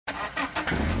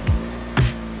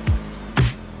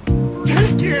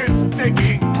Your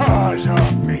stinking paws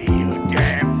off me, you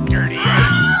damn dirty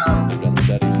ape! They've done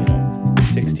studies,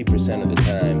 60% of the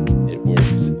time it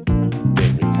works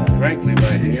every time. Frankly,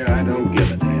 my dear, I don't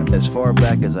give a damn. As far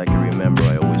back as I can remember,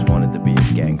 I always wanted to be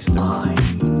a gangster. I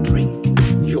drink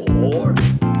your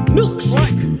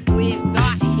milkshake. What we've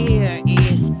got here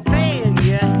is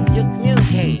failure to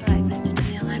communicate. All right, Mr.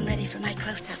 DeMille, I'm ready for my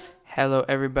close-up. Hello,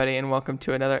 everybody, and welcome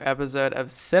to another episode of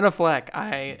Cinefleck.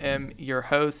 I am your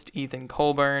host, Ethan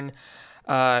Colburn.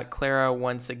 Clara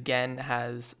once again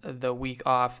has the week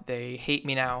off. They hate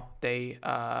me now. They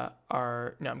no,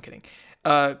 I'm kidding.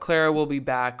 Clara will be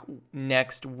back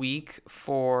next week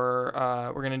for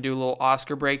we're gonna do a little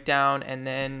Oscar breakdown, and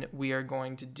then we are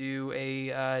going to do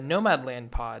a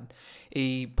Nomadland pod,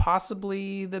 a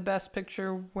possibly the Best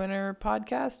Picture winner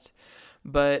podcast,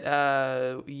 but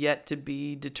yet to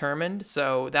be determined.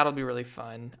 So that'll be really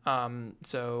fun.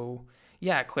 So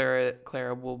yeah,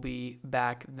 Clara will be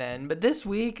back then. But this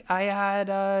week I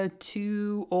had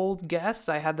two old guests.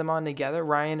 I had them on together,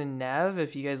 Ryan and Nev.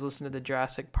 If you guys listen to the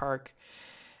Jurassic Park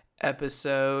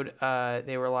episode,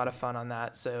 they were a lot of fun on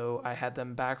that. So I had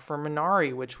them back for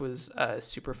Minari, which was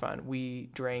super fun.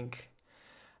 We drank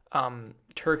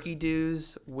turkey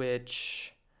dews,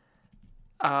 which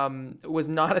was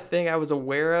not a thing I was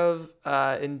aware of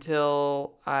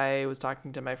until I was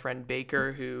talking to my friend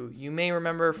Baker, who you may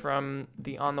remember from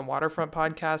the On the Waterfront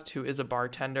podcast, who is a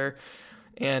bartender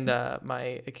and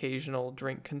my occasional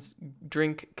drink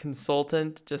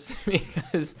consultant, just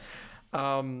because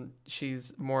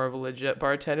she's more of a legit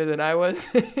bartender than I was.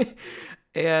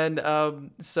 And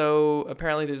so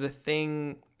apparently there's a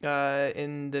thing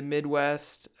in the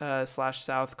Midwest /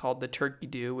 South called the Turkey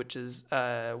Dew, which is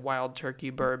wild turkey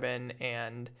bourbon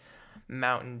and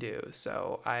Mountain Dew.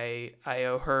 So I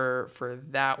owe her for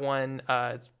that one.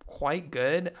 It's quite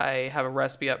good. I have a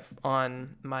recipe up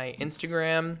on my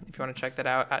Instagram if you want to check that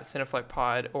out, at Cinefleck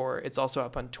Pod, or it's also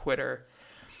up on Twitter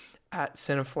at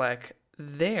Cinefleck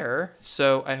there.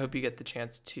 So I hope you get the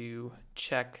chance to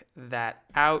check that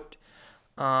out.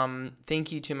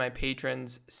 Thank you to my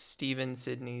patrons, Steven,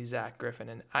 Sydney, Zach, Griffin,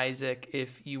 and Isaac.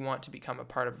 If you want to become a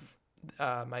part of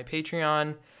my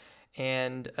Patreon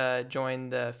and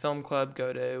join the film club,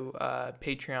 go to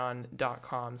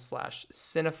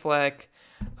patreon.com/Cinefleck.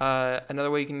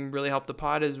 Another way you can really help the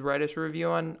pod is write us a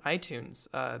review on iTunes.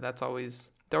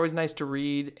 They're always nice to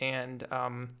read, and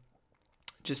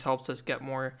just helps us get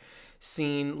more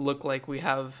seen, look like we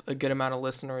have a good amount of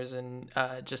listeners, and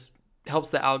just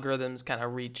helps the algorithms kind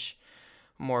of reach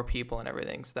more people and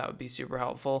everything. So that would be super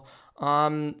helpful.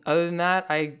 Other than that,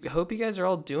 I hope you guys are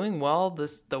all doing well.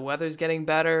 The weather's getting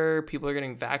better. People are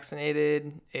getting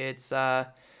vaccinated. It's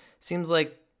seems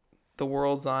like the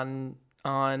world's on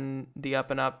the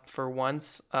up and up for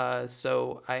once.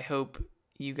 So I hope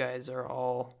you guys are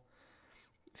all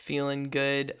feeling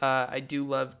good. I do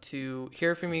love to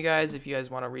hear from you guys if you guys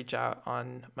want to reach out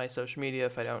on my social media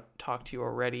if I don't talk to you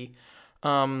already.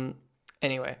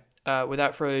 Anyway,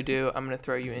 without further ado, I'm going to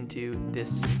throw you into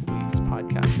this week's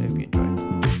podcast. I hope you enjoy.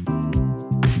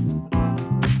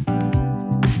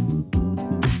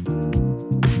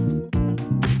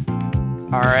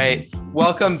 All right.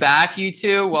 Welcome back, you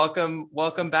two. Welcome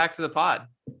back to the pod.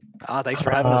 Thanks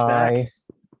for having us back.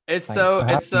 It's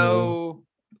so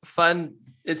fun.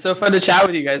 It's so fun to chat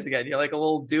with you guys again. You're like a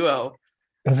little duo.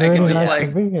 I can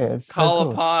just call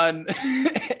upon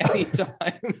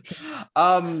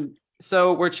anytime.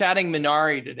 So we're chatting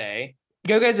Minari today.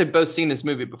 You guys have both seen this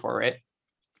movie before, right?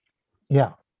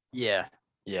 Yeah. I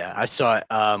saw it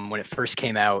when it first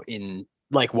came out in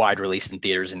wide release in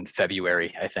theaters in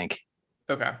February, I think.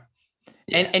 Okay.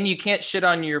 Yeah. And you can't shit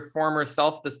on your former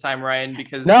self this time, Ryan,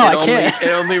 because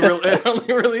it only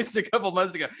released a couple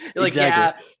months ago. You're like, exactly.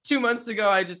 Yeah, 2 months ago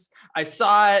I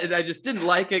saw it and I just didn't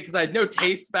like it because I had no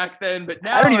taste back then. But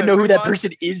now I don't even know who that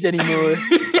person is anymore.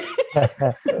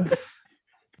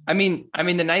 I mean,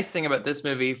 the nice thing about this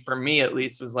movie, for me at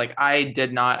least, was I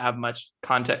did not have much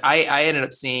context. I ended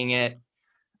up seeing it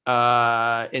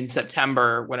in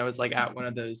September when it was at one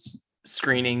of those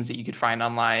screenings that you could find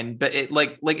online. But I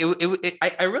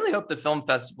really hope the film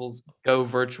festivals go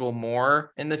virtual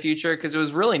more in the future, because it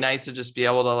was really nice to just be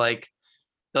able to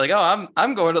be like, oh,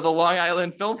 I'm going to the Long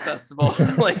Island Film Festival.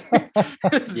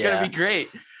 This is gonna be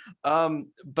great.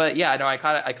 But yeah, no, I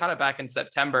caught it back in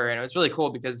September, and it was really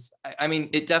cool because I mean,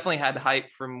 it definitely had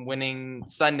hype from winning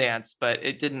Sundance, but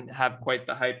it didn't have quite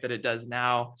the hype that it does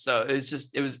now. So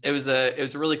it was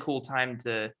a really cool time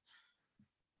to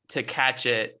catch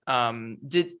it. By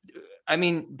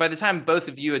the time both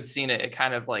of you had seen it, it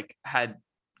kind of had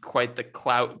quite the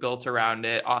clout built around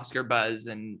it, Oscar buzz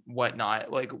and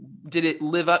whatnot. Like, did it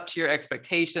live up to your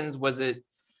expectations?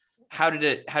 How did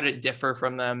it differ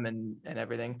from them and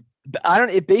everything?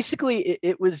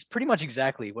 It was pretty much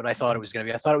exactly what I thought it was going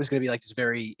to be. I thought it was going to be like this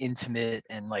very intimate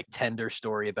and like tender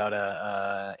story about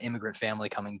a immigrant family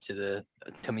coming to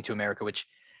America, which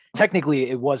technically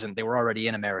it wasn't. They were already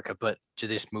in America, but to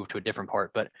just move to a different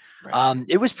part. But Right.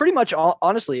 it was pretty much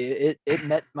honestly, it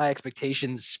met my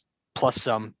expectations plus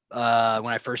some when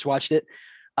I first watched it.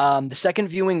 The second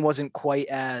viewing wasn't quite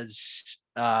as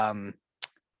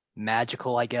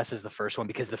magical, I guess, as the first one,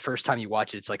 because the first time you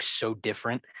watch it, it's like so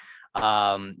different.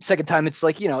 Second time, it's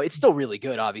like, it's still really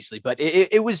good, obviously, but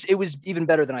it was even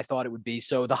better than I thought it would be.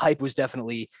 So the hype was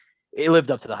definitely, it lived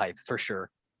up to the hype for sure.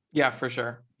 Yeah, for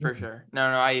sure. No,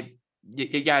 I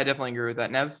definitely agree with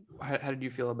that. Nev, how did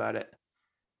you feel about it?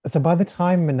 So by the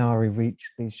time Minari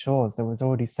reached these shores, there was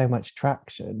already so much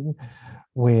traction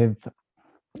with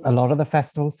a lot of the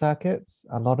festival circuits,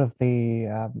 a lot of the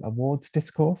awards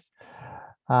discourse.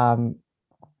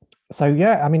 So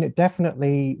yeah, I mean, it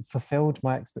definitely fulfilled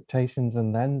my expectations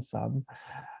and then some.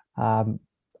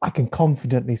 I can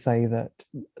confidently say that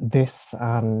this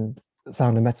and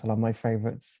Sound of Metal are my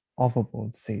favorites of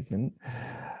awards season.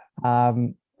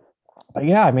 But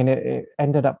yeah, I mean, it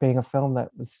ended up being a film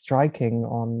that was striking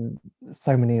on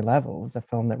so many levels, a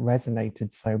film that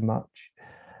resonated so much.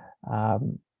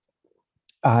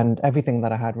 And everything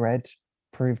that I had read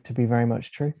proved to be very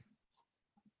much true.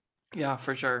 Yeah,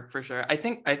 for sure. I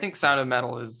think Sound of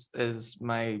Metal is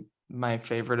my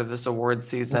favorite of this award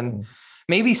season.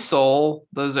 Maybe Soul.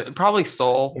 Those are probably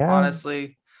Soul,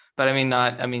 honestly. But I mean,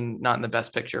 not in the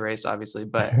Best Picture race, obviously.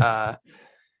 But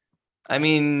I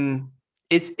mean,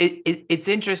 it's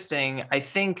interesting. I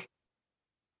think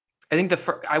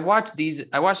I watched this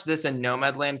and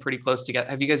Nomadland pretty close together.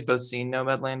 Have you guys both seen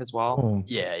Nomadland as well?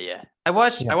 Yeah. I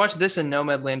watched this and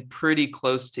Nomadland pretty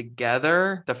close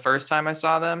together the first time I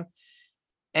saw them.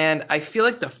 And I feel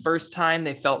like the first time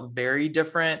they felt very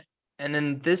different. And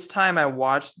then this time I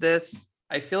watched this,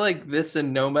 I feel like this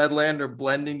and Nomadland are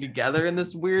blending together in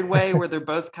this weird way where they're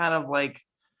both kind of like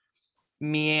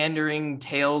meandering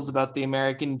tales about the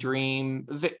American dream.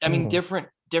 I mean, different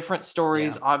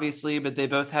stories, obviously, but they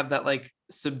both have that like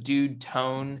subdued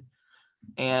tone.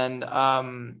 And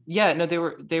they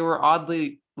were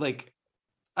oddly, like,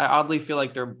 I oddly feel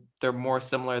like they're more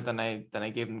similar than I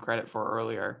gave them credit for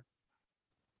earlier.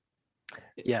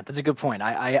 Yeah, that's a good point.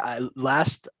 I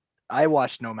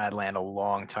watched Nomadland a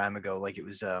long time ago. Like it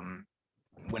was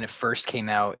when it first came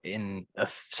out in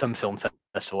some film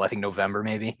festival, I think November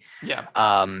maybe. Yeah.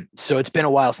 So it's been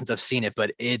a while since I've seen it,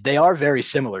 but they are very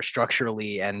similar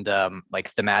structurally and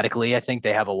like thematically. I think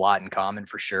they have a lot in common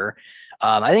for sure.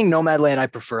 I think Nomadland I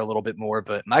prefer a little bit more,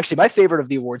 but actually my favorite of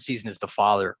the award season is The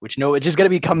Father, which it's just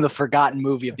gonna become the forgotten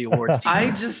movie of the award season.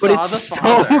 I just saw The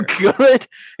Father. So good.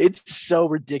 It's so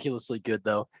ridiculously good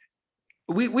though.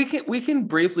 We can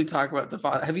briefly talk about The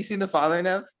Father. Have you seen The Father,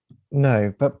 Nev?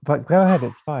 No, but go ahead.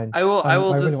 It's fine. I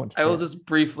will just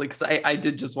briefly, because I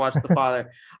did just watch The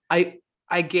Father.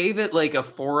 I gave it like a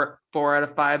 4 out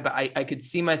of 5, but I could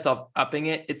see myself upping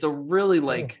it. It's a really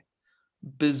like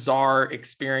bizarre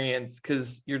experience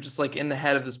because you're just like in the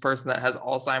head of this person that has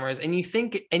Alzheimer's, and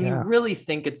you really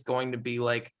think it's going to be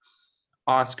like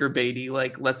Oscar baity,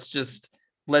 like let's just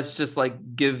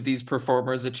like give these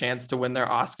performers a chance to win their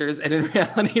Oscars, and in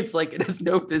reality it's like it has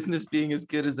no business being as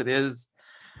good as it is.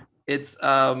 It's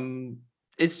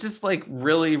just like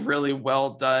really, really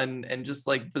well done and just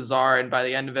like bizarre, and by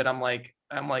the end of it I'm like,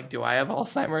 do I have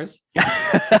Alzheimer's?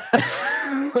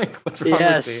 Like, what's wrong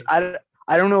with me?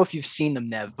 I don't know if you've seen them,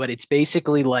 Nev, but it's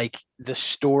basically like the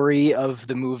story of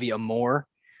the movie Amour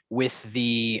with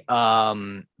the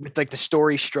with like the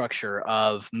story structure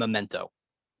of Memento.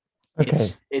 Okay.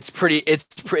 It's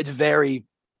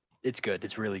good.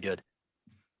 It's really good.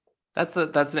 That's an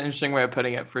interesting way of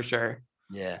putting it for sure.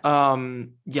 Yeah.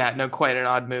 Quite an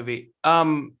odd movie.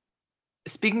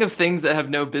 Speaking of things that have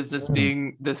no business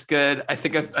being this good, I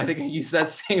think I used that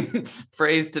same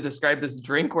phrase to describe this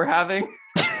drink we're having.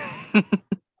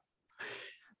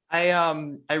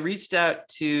 I reached out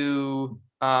to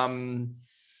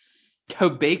Co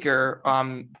Baker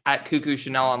at Cuckoo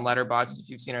Chanel on Letterboxd if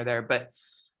you've seen her there, but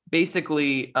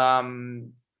basically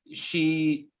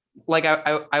she like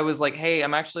I was like, hey,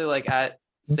 I'm actually like at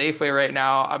Safeway right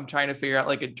now. I'm trying to figure out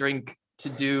like a drink to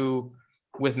do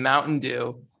with Mountain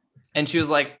Dew. And she was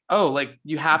like, oh, like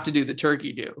you have to do the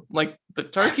turkey dew. Like the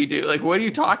turkey dew. Like, what are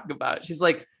you talking about? She's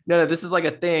like, no, this is like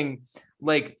a thing.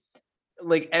 Like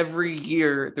every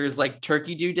year there's like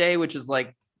Turkey Dew Day, which is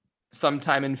like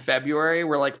sometime in February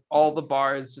where like all the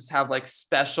bars just have like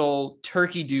special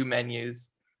turkey do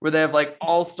menus where they have like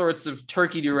all sorts of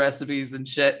turkey do recipes and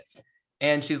shit.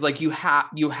 And she's like, you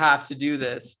have to do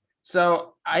this.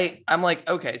 So I'm like,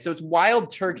 okay, so it's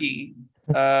wild turkey,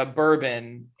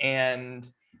 bourbon and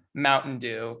Mountain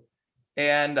Dew.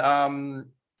 And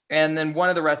then one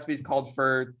of the recipes called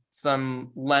for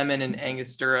some lemon and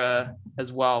Angostura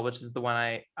as well, which is the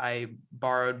one I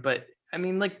borrowed. But I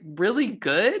mean, like really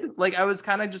good. Like I was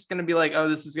kind of just going to be like, oh,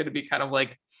 this is going to be kind of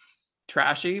like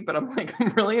trashy, but I'm like, I'm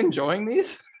really enjoying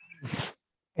these.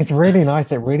 It's really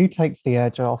nice. It really takes the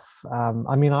edge off.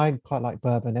 I mean, I quite like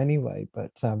bourbon anyway,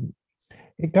 but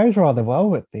it goes rather well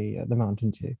with the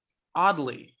Mountain Dew.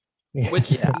 Oddly, Yeah.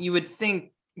 which you would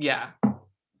think, yeah.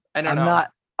 I don't know.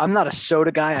 I'm not a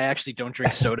soda guy. I actually don't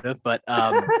drink soda, but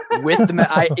with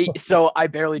I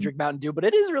barely drink Mountain Dew, but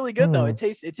it is really good though. It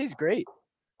tastes great.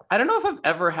 I don't know if I've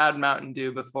ever had Mountain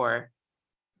Dew before.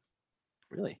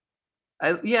 Really?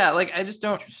 I just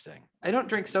don't. Interesting. I don't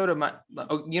drink soda much.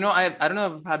 You know, I don't know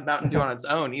if I've had Mountain Dew on its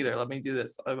own either. Let me do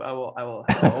this. I will.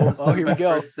 Oh, here we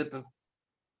go. First sip of.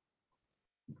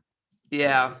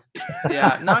 Yeah,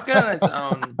 not good on its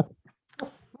own.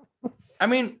 I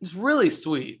mean, it's really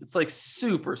sweet. It's like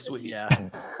super sweet. Yeah.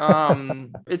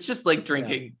 It's just like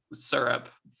drinking syrup,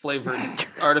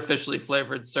 artificially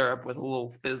flavored syrup with a little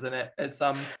fizz in it. It's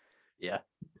Yeah.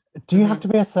 Do you have to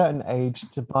be a certain age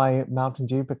to buy Mountain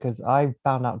Dew? Because I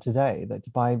found out today that to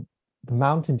buy the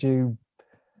Mountain Dew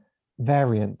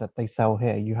variant that they sell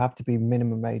here, you have to be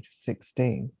minimum age of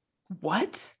 16.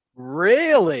 What?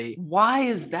 Really? Why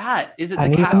is that? Is it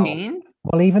And the even- caffeine?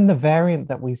 Well, even the variant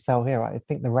that we sell here, I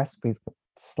think the recipe's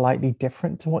slightly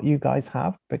different to what you guys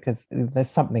have because there's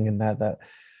something in there that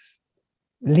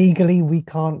legally we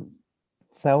can't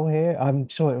sell here. I'm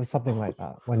sure it was something like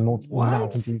that when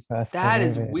Mountain Dew first That came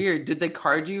is over here. weird. Did they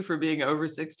card you for being over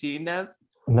 16, Nev?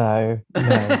 No,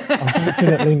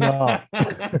 unfortunately not.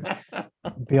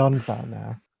 Beyond that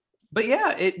now. But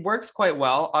yeah, it works quite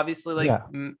well. Obviously, like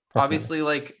Yeah, obviously,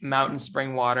 like mountain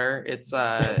spring water. It's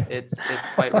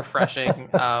quite refreshing.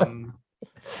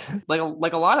 Like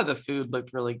a lot of the food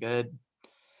looked really good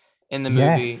in the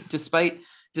movie, Yes.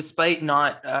 despite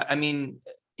not. I mean,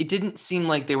 it didn't seem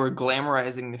like they were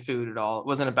glamorizing the food at all. It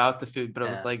wasn't about the food, but it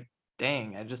was like,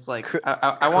 dang, I just like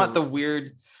I want the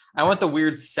weird. I want the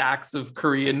weird sacks of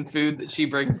Korean food that she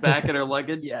brings back in her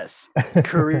luggage. Yes.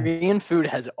 Korean food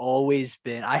has always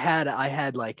been. I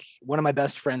had like one of my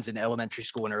best friends in elementary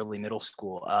school and early middle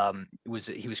school.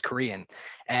 He was Korean,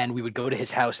 and we would go to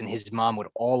his house, and his mom would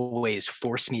always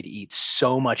force me to eat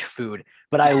so much food.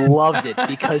 But I loved it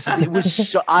because it was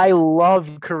so. I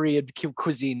love Korean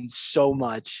cuisine so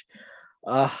much.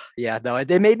 Yeah, no,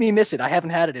 they made me miss it. I haven't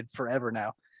had it in forever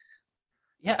now.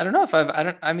 Yeah, I don't know if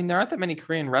I mean, there aren't that many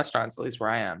Korean restaurants, at least where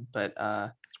I am, but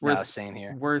it's Same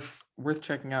here. worth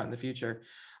checking out in the future.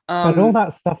 But all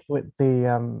that stuff with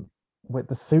the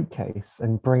suitcase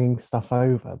and bringing stuff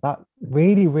over, that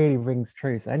really, really rings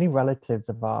true. So any relatives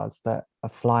of ours that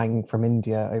are flying from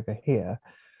India over here,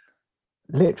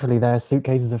 literally their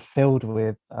suitcases are filled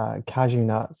with cashew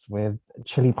nuts, with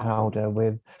chili powder,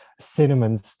 with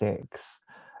cinnamon sticks.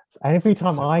 And every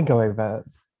time I go over,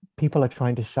 people are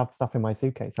trying to shove stuff in my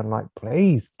suitcase. I'm like,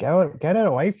 please get it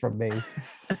away from me.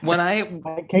 My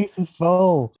case is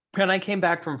full. When I came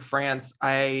back from France,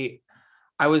 I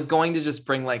was going to just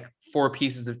bring like 4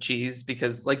 pieces of cheese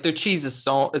because like their cheese is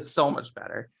so much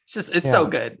better. It's so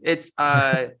good. It's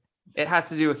it has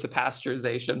to do with the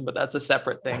pasteurization, but that's a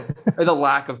separate thing, or the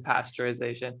lack of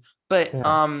pasteurization. But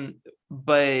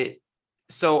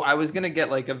so I was gonna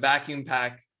get like a vacuum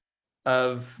pack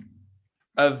of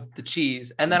the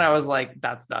cheese, and then I was like,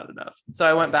 that's not enough. So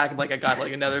I went back and like I got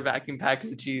like another vacuum pack of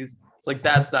the cheese. It's like,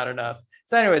 that's not enough.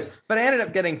 So anyways, but I ended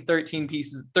up getting 13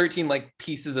 like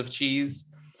pieces of cheese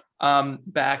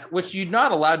back, which you're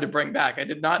not allowed to bring back. I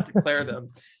did not declare them,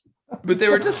 but they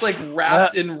were just like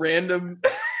wrapped in random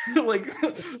like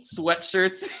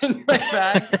sweatshirts in my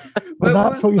bag. But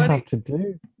that's what you have to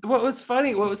do. What was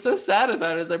so sad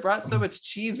about it is I brought so much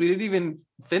cheese, we didn't even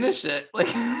finish it. Like,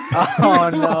 oh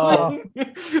no!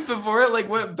 Before it like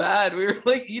went bad, we were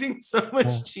like eating so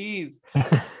much cheese.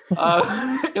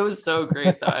 It was so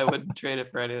great though. I wouldn't trade it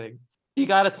for anything. You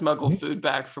got to smuggle food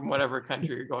back from whatever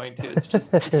country you're going to.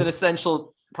 It's an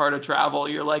essential part of travel.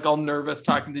 You're like all nervous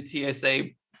talking to TSA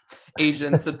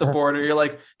agents at the border. They're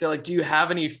like, do you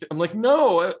have any? I'm like,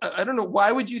 no, I don't know.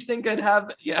 Why would you think I'd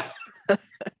have? Yeah.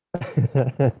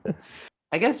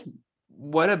 I guess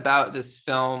what about this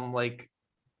film like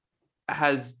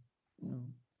has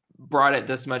brought it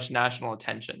this much national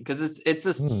attention? Because it's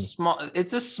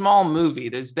a small movie.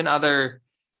 There's been other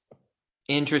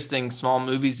interesting small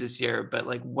movies this year, but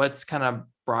like what's kind of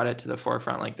brought it to the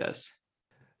forefront like this?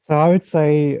 So I would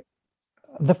say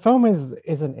the film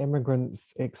is an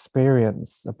immigrant's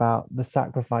experience about the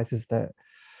sacrifices that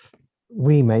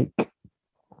we make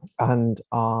and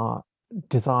our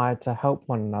desire to help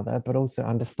one another, but also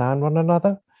understand one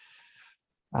another.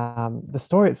 The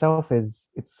story itself it's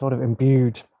sort of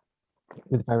imbued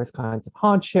with various kinds of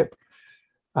hardship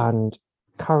and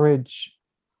courage,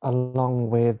 along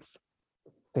with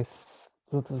this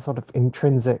sort of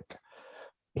intrinsic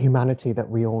humanity that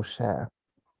we all share.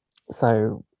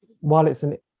 So while it's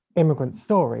an immigrant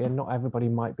story and not everybody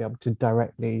might be able to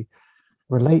directly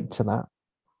relate to that,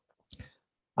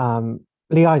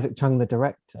 Lee Isaac Chung, the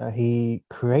director, he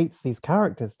creates these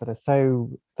characters that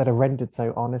are rendered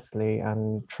so honestly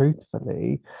and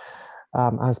truthfully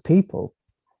as people,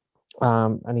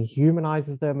 and he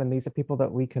humanizes them, and these are people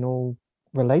that we can all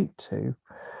relate to.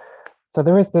 So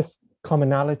there is this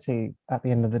commonality at the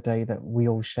end of the day that we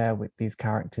all share with these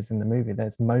characters in the movie.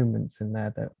 There's moments in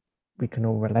there that we can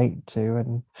all relate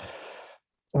to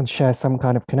and share some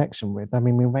kind of connection with. I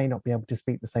mean, we may not be able to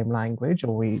speak the same language,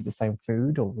 or we eat the same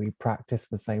food, or we practice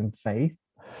the same faith,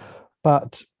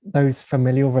 but those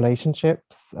familial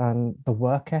relationships and the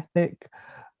work ethic,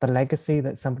 the legacy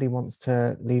that somebody wants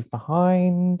to leave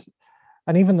behind,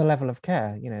 and even the level of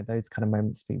care, those kind of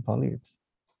moments speak volumes.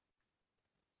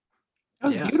 That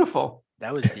was beautiful.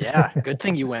 That was, good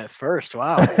thing you went first.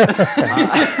 Wow.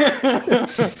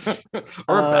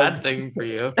 Or a bad thing for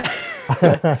you.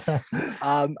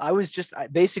 I was just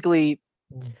basically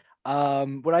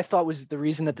what I thought was the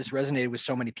reason that this resonated with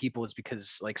so many people is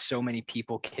because like so many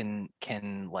people can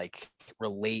like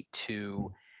relate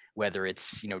to, whether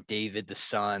it's David the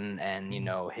son and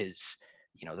his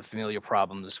the familial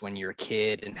problems when you're a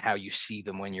kid and how you see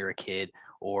them when you're a kid,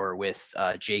 or with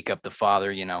Jacob the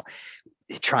father,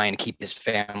 trying to keep his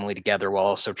family together while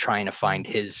also trying to find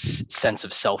his sense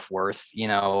of self-worth,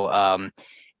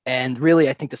 and really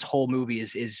I think this whole movie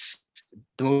is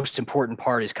the most important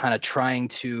part, is kind of trying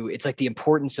to, it's like the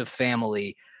importance of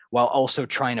family while also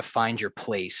trying to find your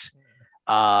place.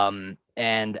 And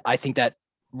I think that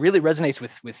really resonates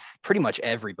with pretty much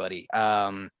everybody.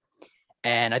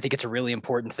 And I think it's a really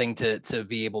important thing to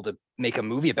be able to make a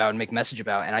movie about and make a message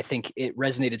about. And I think it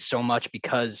resonated so much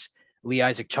because Lee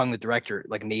Isaac Chung, the director,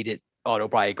 like made it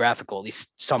autobiographical, at least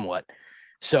somewhat.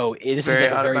 So this is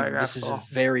a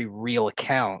very real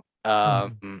account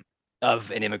of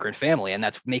an immigrant family, and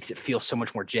that makes it feel so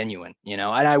much more genuine, And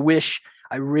I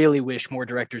really wish more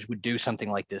directors would do something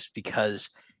like this, because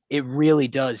it really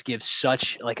does give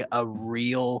such like a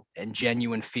real and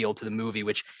genuine feel to the movie,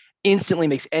 which instantly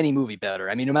makes any movie better.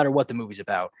 I mean, no matter what the movie's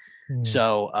about.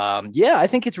 So I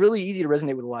think it's really easy to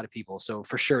resonate with a lot of people. So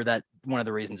for sure, that one of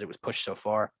the reasons it was pushed so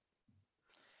far.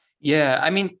 Yeah, I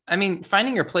mean,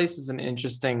 finding your place is an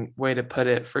interesting way to put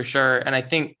it, for sure. And I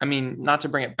think, not to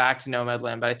bring it back to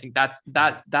Nomadland, but I think that's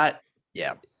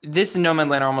this and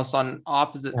Nomadland are almost on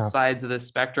opposite sides of the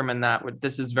spectrum, and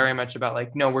this is very much about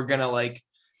like, no, we're gonna like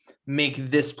make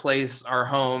this place our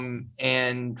home.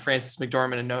 And Frances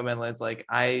McDormand in Nomadland's like,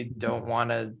 I don't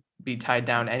want to be tied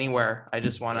down anywhere. I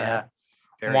just want to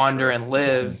wander and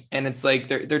live. And it's like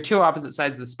they're two opposite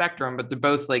sides of the spectrum, but they're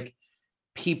both like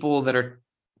people that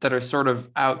are sort of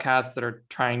outcasts that are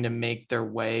trying to make their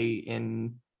way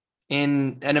in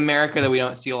an America that we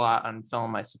don't see a lot on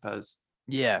film, I suppose.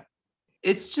 Yeah.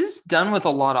 It's just done with a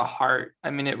lot of heart.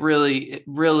 I mean, it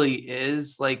really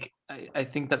is. Like, I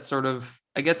think that's sort of,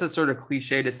 I guess that's sort of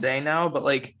cliche to say now, but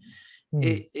like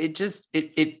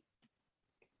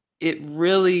it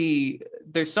really,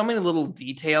 there's so many little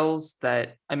details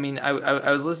that, I mean,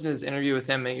 I was listening to this interview with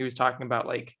him, and he was talking about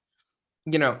like,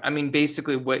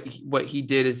 basically what he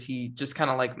did is he just kind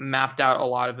of like mapped out a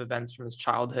lot of events from his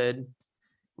childhood,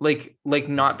 like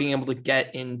not being able to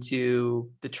get into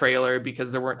the trailer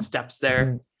because there weren't steps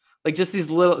there. Like just these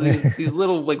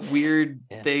little like weird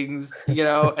things,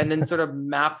 and then sort of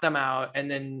map them out.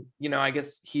 And then, I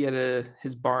guess he had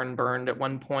his barn burned at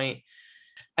one point.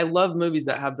 I love movies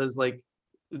that have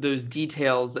those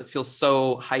details that feel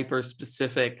so hyper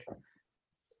specific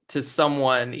to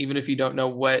someone, even if you don't know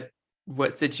what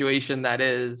situation that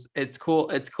is. It's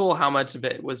cool how much of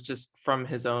it was just from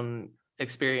his own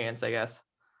experience, I guess.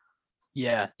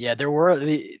 Yeah. There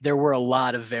were a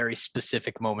lot of very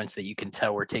specific moments that you can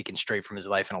tell were taken straight from his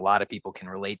life, and a lot of people can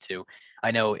relate to. I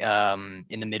know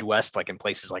in the Midwest, like in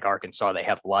places like Arkansas, they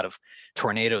have a lot of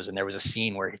tornadoes, and there was a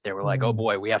scene where they were like, "Oh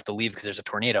boy, we have to leave because there's a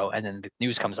tornado," and then the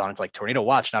news comes on, it's like tornado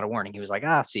watch, not a warning. He was like,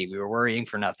 see, we were worrying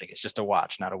for nothing. It's just a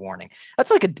watch, not a warning.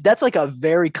 That's like a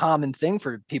very common thing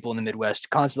for people in the Midwest.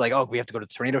 Constantly like, "Oh, we have to go to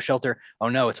the tornado shelter. Oh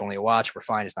no, it's only a watch. We're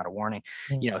fine. It's not a warning."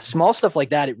 Small stuff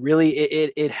like that. It really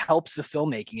it helps the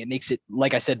filmmaking. It makes it,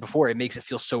 like I said before, it makes it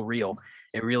feel so real.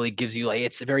 It really gives you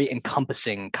it's a very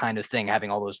encompassing kind of thing,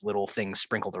 having all those little things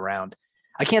sprinkled around.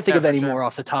 I can't think of any more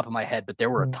off the top of my head, but there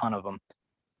were a ton of them.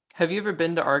 Have you ever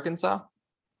been to Arkansas?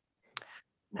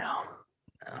 No.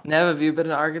 Nev, have you been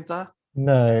to Arkansas?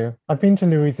 No, I've been to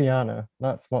Louisiana.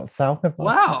 That's what, south of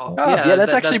Wow. Arkansas? Yeah,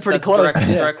 that's actually pretty close.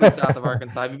 Directly south of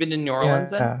Arkansas. Have you been to New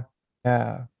Orleans then?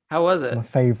 Yeah. How was it? My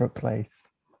favorite place.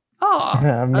 Oh,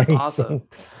 that's Amazing. awesome.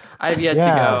 I have yet to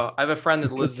go. I have a friend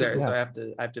that lives there, so I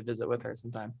have to visit with her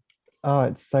sometime. Oh,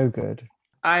 it's so good.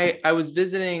 I was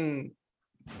visiting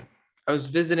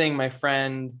my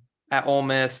friend at Ole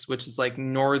Miss, which is like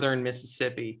northern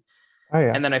Mississippi. Oh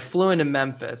yeah. And then I flew into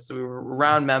Memphis. So we were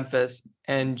around Memphis,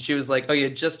 and she was like, "Oh yeah,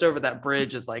 just over that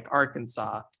bridge is like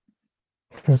Arkansas."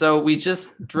 So we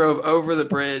just drove over the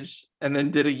bridge and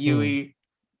then did a UE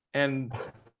and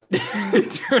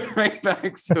turned right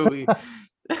back. So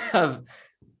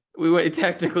we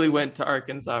technically went to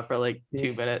Arkansas for like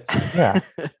 2 minutes. Yeah.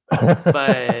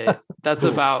 But that's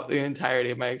about the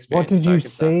entirety of my experience. What did you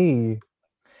see?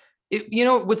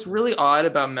 What's really odd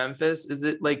about Memphis is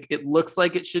it looks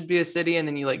like it should be a city, and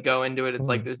then you like go into it, it's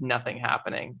like there's nothing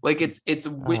happening. Like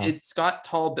it's got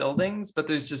tall buildings, but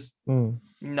there's just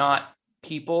not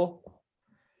people.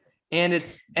 And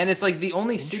it's like the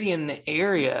only city in the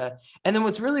area. And then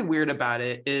what's really weird about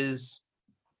it is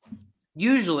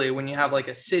usually when you have like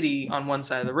a city on one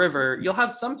side of the river, you'll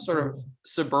have some sort of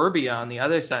suburbia on the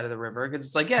other side of the river, because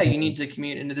it's like, yeah, you need to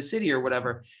commute into the city or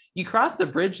whatever. You cross the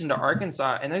bridge into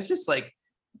Arkansas and there's just like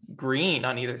green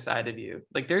on either side of you.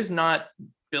 Like there's not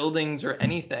buildings or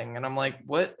anything. And I'm like,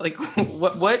 what? Like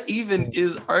what even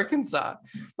is Arkansas?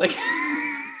 Like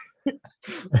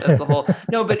that's the whole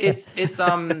but it's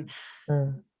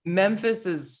Memphis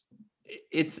is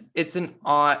it's an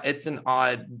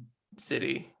odd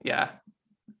city. Yeah.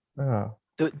 Oh.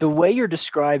 The way you're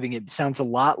describing it sounds a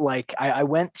lot like I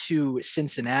went to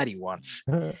Cincinnati once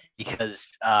because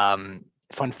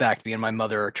fun fact, me and my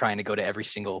mother are trying to go to every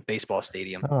single baseball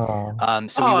stadium. So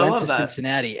we went to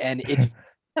Cincinnati, and it's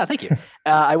thank you.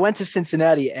 I went to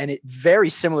Cincinnati, and it's very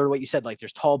similar to what you said. Like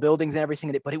there's tall buildings and everything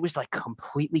in it, but it was like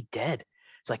completely dead.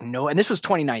 It's like no, and this was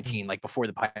 2019, like before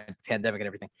the pandemic and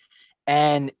everything.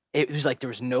 And it was like there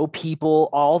was no people.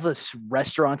 All the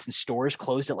restaurants and stores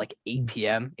closed at like 8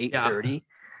 p.m., 8:30. It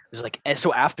was like, and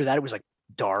so after that, it was like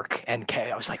dark, and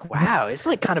I was like, wow, it's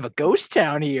like kind of a ghost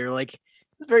town here. Like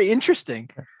it's very interesting.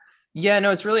 Yeah,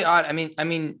 no, it's really odd. I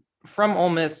mean, from Ole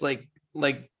Miss, like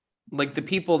the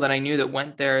people that I knew that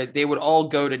went there, they would all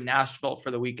go to Nashville for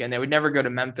the weekend. They would never go to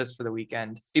Memphis for the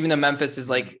weekend, even though Memphis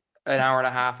is like an hour and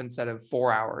a half instead of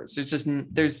 4 hours. It's just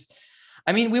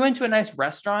we went to a nice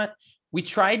restaurant. We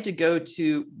tried to go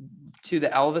to the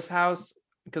Elvis house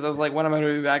because I was like, when am I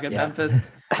going to be back in Memphis?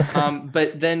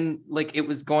 But then like it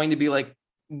was going to be like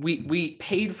we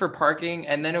paid for parking,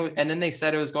 and then they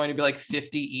said it was going to be like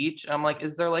 50 each. I'm like,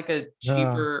 is there like a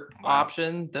cheaper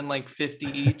option than like 50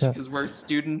 each? Because we're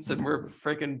students and we're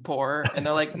freaking poor. And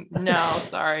they're like, no,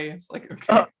 sorry. It's like,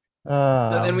 okay.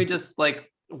 So then we just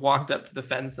like walked up to the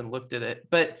fence and looked at it.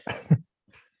 But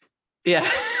yeah.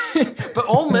 But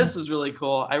Ole Miss was really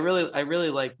cool. I really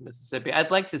like Mississippi.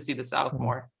 I'd like to see the South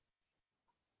more.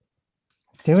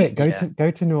 Do it.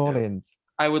 Go to New Orleans.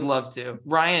 I would love to.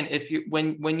 Ryan, if you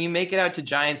when you make it out to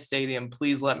Giants Stadium,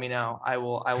 please let me know. I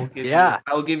will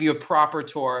give you a proper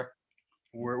tour.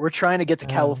 We're trying to get to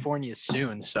California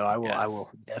soon, so I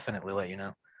will definitely let you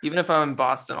know. Even if I'm in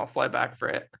Boston, I'll fly back for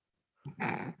it.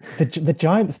 The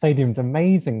Giants Stadium's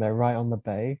amazing though, right on the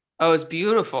bay. Oh, it's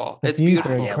beautiful. The it's views are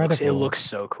beautiful. incredible. It looks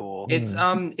so cool. It's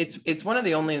it's one of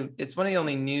the only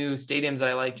new stadiums that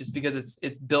I like, just because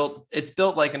it's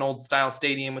built like an old style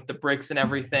stadium with the bricks and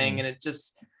everything, and it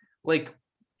just like,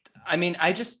 I mean,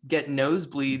 I just get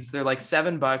nosebleeds. They're like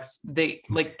 $7. They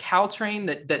like Caltrain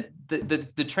that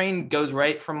the train goes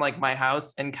right from like my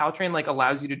house, and Caltrain like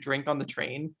allows you to drink on the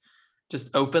train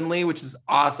just openly, which is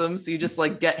awesome. So you just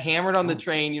like get hammered on the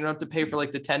train. You don't have to pay for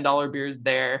like the $10 beers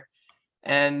there,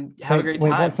 and have a great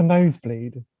time. What's a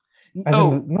nosebleed?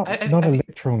 Not a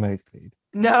literal nosebleed.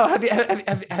 No, have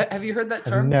you heard that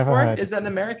term before? Is that an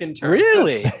American term?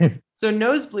 Really? So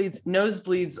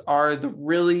nosebleeds are the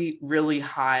really, really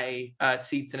high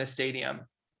seats in a stadium.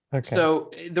 Okay.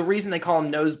 So the reason they call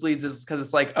them nosebleeds is because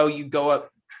it's like, oh, you go up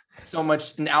so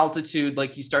much in altitude,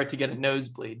 like you start to get a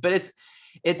nosebleed. But it's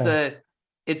a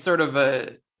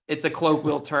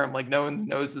colloquial term, like no one's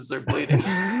noses are bleeding.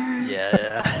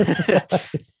 Yeah.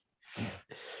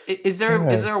 Is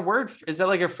there a word? Is that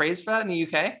like a phrase for that in the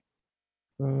UK?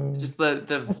 Just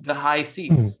the high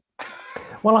seats.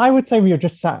 Well, I would say we were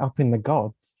just sat up in the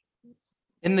gods.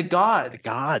 In the gods. The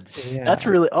gods. Yeah. That's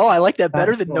really. Oh, I like that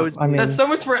better than That's nosebleed. I mean- That's so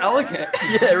much more elegant.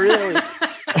 Yeah, really.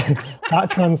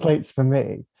 That translates for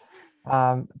me.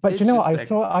 But you know what?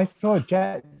 Interesting. I saw a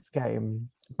Jets game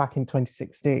back in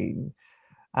 2016,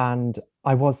 and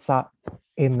I was sat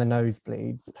in the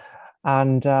nosebleeds,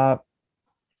 and the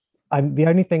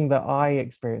only thing that I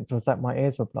experienced was that my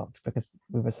ears were blocked because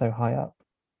we were so high up.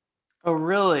 Oh,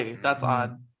 really? That's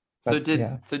odd. So But,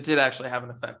 it did actually have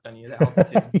an effect on you, the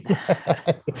altitude.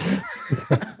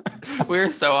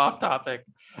 We're so off topic.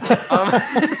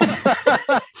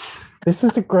 This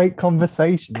is a great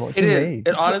conversation. What do It you is. mean?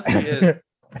 It honestly is.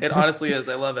 It honestly is.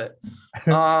 I love it.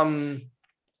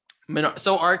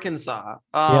 So Arkansas.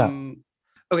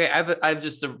 Okay, I've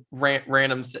just a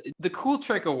random. The Cool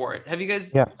Trick Award. Have you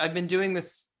guys? Yeah. I've been doing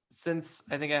this since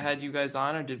I think I had you guys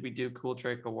on, or did we do Cool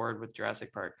Trick Award with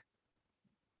Jurassic Park?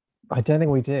 I don't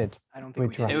think we did. I don't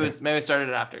think we did. It was maybe I started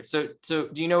it after. So do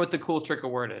you know what the Cool Trick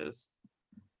Award is?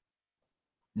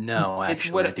 No,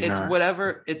 actually, It's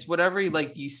whatever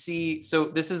like you see. So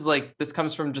this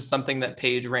comes from just something that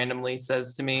Paige randomly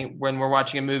says to me when we're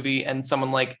watching a movie and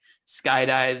someone like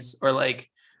skydives or like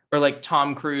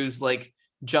Tom Cruise like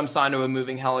jumps onto a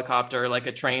moving helicopter or like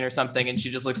a train or something, and she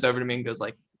just looks over to me and goes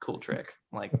like, cool trick.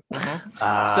 I'm like,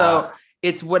 so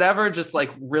it's whatever just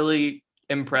like really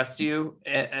impressed you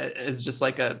as just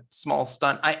like a small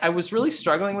stunt. I was really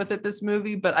struggling with it this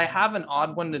movie, but I have an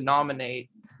odd one to nominate,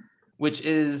 which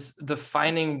is the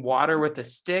finding water with a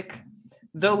stick.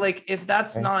 Though, like, if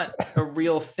that's not a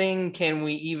real thing, can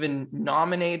we even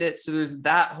nominate it? So there's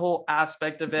that whole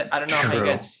aspect of it. I don't know how you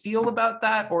guys feel about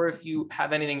that, or if you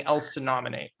have anything else to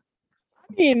nominate.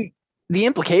 I mean, the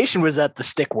implication was that the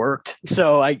stick worked.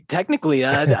 So I think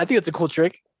it's a cool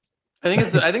trick. I think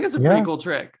it's a pretty cool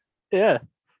trick. Yeah.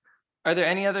 Are there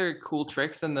any other cool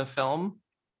tricks in the film?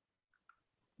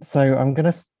 So I'm going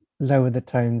to lower the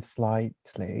tone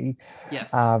slightly.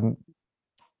 Yes.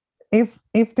 If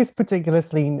this particular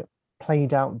scene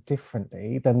played out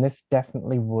differently, then this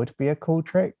definitely would be a cool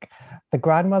trick. The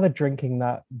grandmother drinking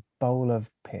that bowl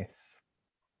of piss.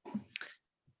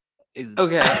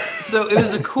 Okay, so it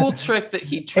was a cool trick that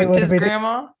he tricked his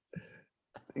grandma.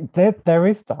 There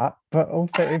is that, but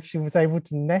also if she was able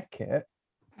to neck it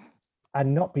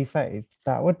and not be phased,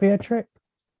 that would be a trick.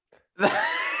 That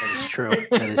is true.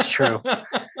 That is true.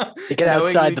 To get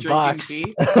outside the box.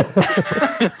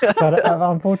 But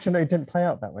unfortunately, it didn't play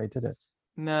out that way, did it?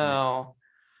 No.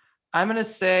 I'm going to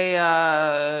say,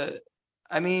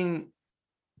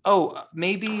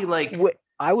 maybe like...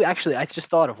 I just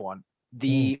thought of one.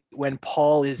 When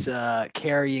Paul is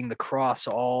carrying the cross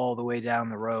all the way down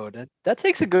the road, that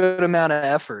takes a good amount of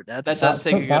effort. That does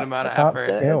take a good amount of effort.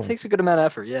 That takes a good amount of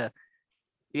effort, yeah.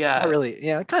 Yeah. Not really.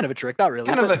 Yeah, kind of a trick. Not really.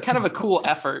 Kind of a cool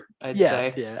effort, I'd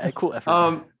say. Yeah, a cool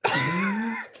effort.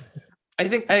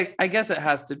 I guess it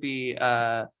has to be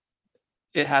the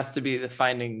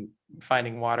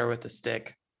finding water with a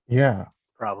stick. Yeah.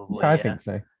 Probably. I think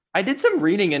so. I did some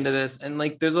reading into this, and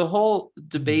like there's a whole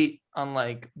debate on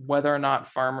like whether or not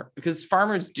because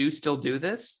farmers do still do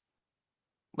this.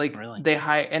 Like really? They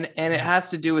hire and it has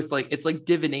to do with like it's like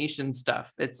divination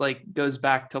stuff. It's like goes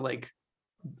back to like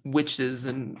witches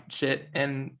and shit,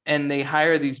 and they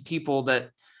hire these people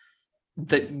that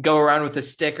go around with a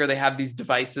stick, or they have these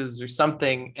devices or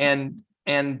something, and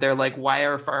they're like, why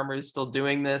are farmers still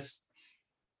doing this?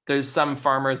 There's some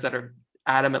farmers that are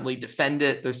adamantly defend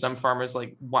it. There's some farmers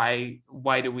like, why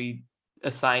do we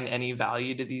assign any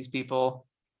value to these people?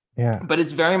 Yeah, but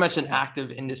it's very much an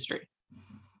active industry.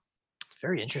 It's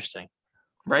very interesting,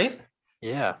 right?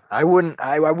 Yeah, I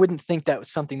wouldn't think that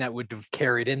was something that would have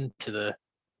carried into the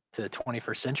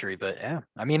 21st century, but yeah,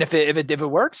 I mean, if it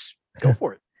works, go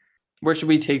for it. Where should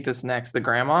we take this next? The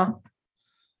grandma?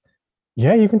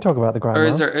 Yeah, you can talk about the grandma. Or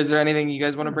is there anything you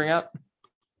guys want to bring up?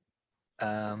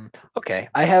 Okay,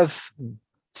 I have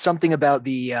something about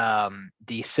the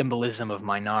symbolism of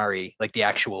Minari, like the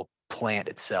actual plant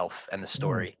itself and the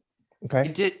story.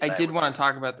 Okay. I did want to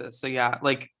talk about this. So yeah,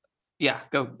 go. You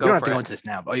don't have to go into this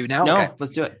now. Oh, you now? No, okay.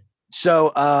 Let's do it.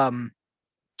 So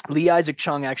Lee Isaac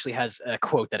Chung actually has a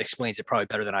quote that explains it probably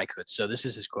better than I could. So this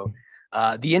is his quote.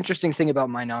 The interesting thing about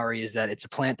Minari is that it's a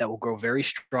plant that will grow very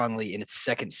strongly in its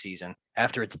second season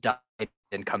after it's died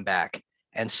and come back.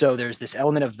 And so there's this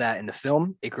element of that in the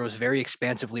film. It grows very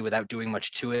expansively without doing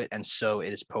much to it. And so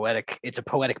it is poetic. It's a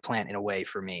poetic plant in a way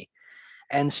for me.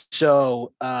 And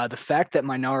so the fact that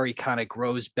Minari kind of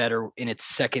grows better in its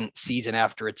second season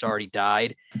after it's already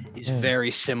died is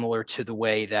very similar to the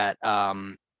way that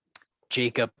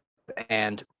Jacob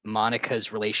and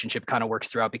Monica's relationship kind of works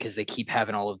throughout, because they keep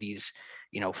having all of these,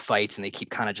 fights, and they keep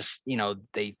kind of just,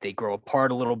 they grow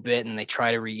apart a little bit, and they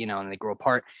try to and they grow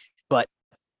apart. But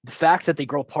the fact that they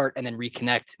grow apart and then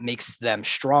reconnect makes them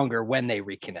stronger when they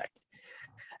reconnect.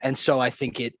 And so I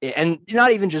think and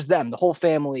not even just them, the whole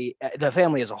family, the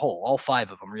family as a whole, all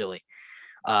five of them really.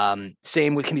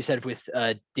 Same what can be said with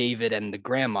David and the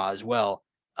grandma as well.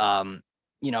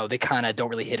 They kind of don't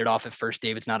really hit it off at first.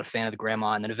 David's not a fan of the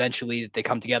grandma, and then eventually they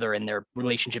come together and their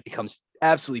relationship becomes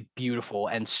absolutely beautiful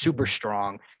and super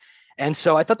strong. And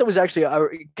so I thought that was actually,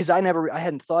 because I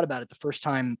hadn't thought about it the first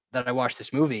time that I watched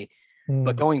this movie,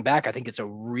 but going back, I think it's a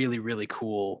really, really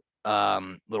cool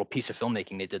little piece of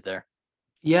filmmaking they did there.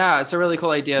 Yeah, it's a really cool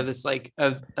idea. This like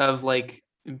of like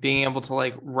being able to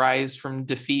like rise from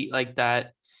defeat like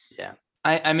that. Yeah.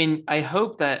 I mean, I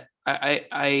hope that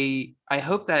I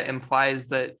hope that implies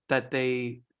that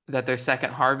their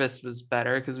second harvest was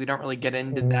better, because we don't really get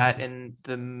into that in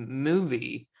the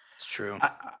movie. It's true.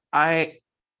 I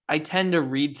tend to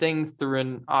read things through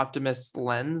an optimist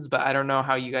lens, but I don't know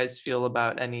how you guys feel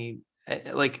about any,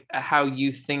 like, how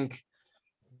you think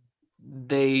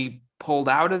they pulled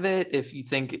out of it, if you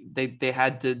think they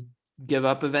had to give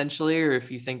up eventually, or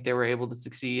if you think they were able to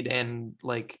succeed. And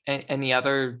like any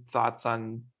other thoughts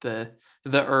on the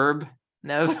herb,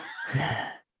 Nev?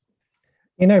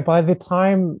 By the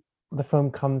time the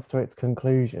film comes to its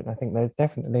conclusion, I think there's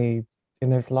definitely, in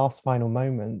those last final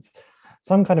moments,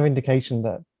 some kind of indication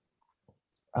that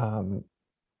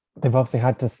they've obviously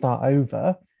had to start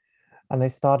over, and they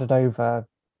started over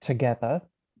together,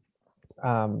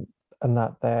 and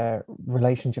that their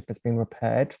relationship has been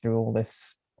repaired through all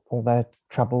their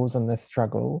troubles and their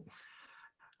struggle.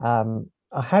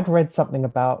 I had read something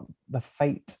about the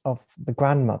fate of the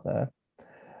grandmother,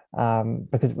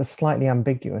 because it was slightly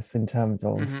ambiguous in terms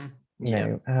of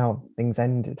how things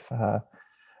ended for her.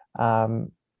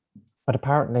 But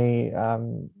apparently,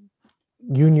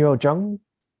 Yoon Yo-jung,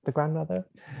 the grandmother,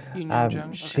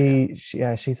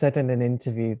 she said in an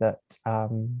interview that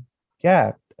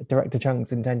Director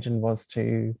Chung's intention was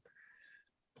for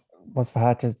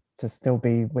her to still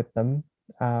be with them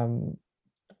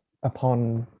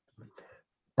upon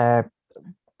their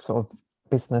sort of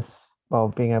business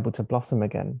being able to blossom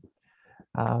again.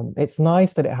 It's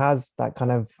nice that it has that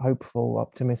kind of hopeful,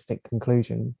 optimistic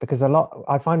conclusion, because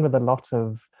I find with a lot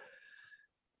of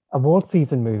award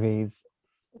season movies,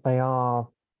 they are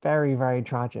very, very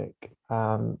tragic,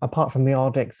 apart from the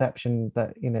odd exception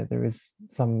that there is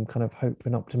some kind of hope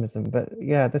and optimism. But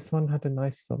yeah, this one had a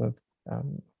nice sort of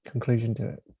conclusion to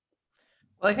it.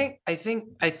 Well, I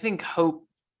think hope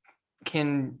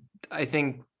can, I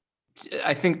think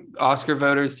Oscar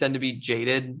voters tend to be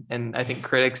jaded, and I think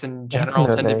critics in general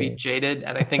tend to be jaded,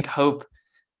 and I think hope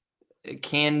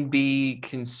can be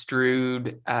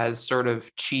construed as sort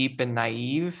of cheap and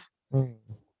naive.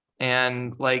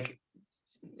 And like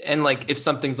if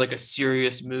something's like a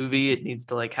serious movie, it needs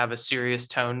to like have a serious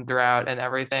tone throughout and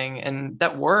everything, and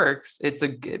that works. It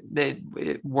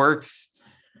works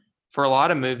for a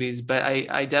lot of movies, but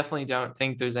I definitely don't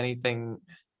think there's anything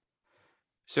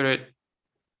sort of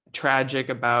tragic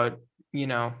about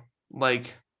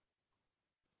like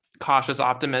cautious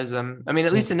optimism. I mean,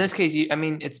 at least in this case,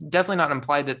 it's definitely not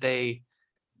implied that they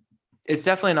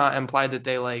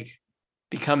like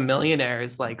become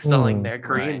millionaires like selling their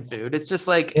Korean food. It's just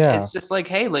like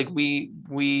hey, like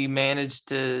we managed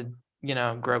to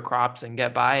grow crops and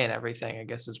get by and everything, I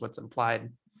guess, is what's implied.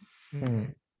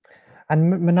 And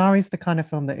Minari's the kind of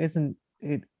film that isn't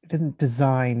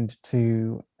designed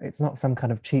to, it's not some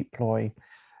kind of cheap ploy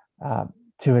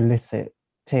to elicit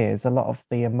tears. A lot of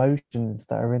the emotions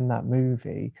that are in that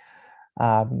movie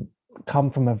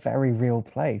come from a very real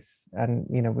place, and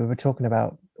we were talking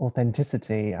about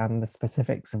authenticity and the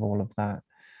specifics of all of that.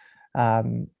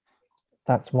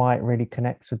 That's why it really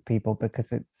connects with people,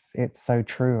 because it's so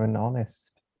true and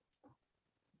honest.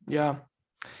 Yeah,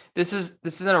 this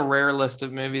is in a rare list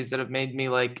of movies that have made me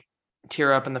like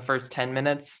tear up in the first 10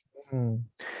 minutes. Which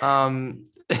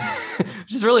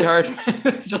is really hard.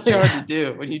 It's really hard to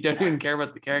do when you don't even care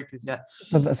about the characters yet.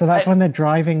 So that's when they're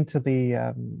driving to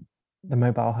the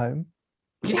mobile home.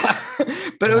 Yeah,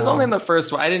 but it was only in the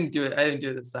first one. I didn't do it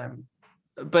this time.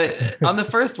 but on the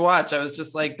first watch, I was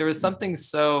just like, there was something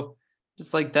so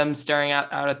just like them staring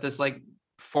out at this like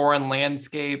foreign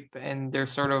landscape, and they're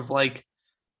sort of like,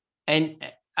 and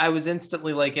I was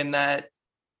instantly like in that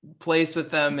place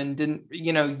with them, and didn't,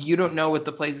 you don't know what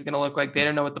the place is going to look like. They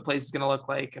don't know what the place is going to look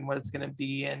like and what it's going to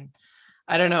be. And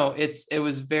I don't know. It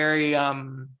was very, I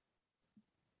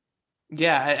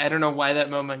don't know why that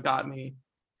moment got me.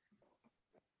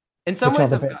 In some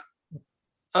ways,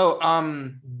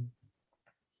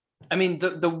 I mean,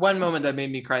 the one moment that made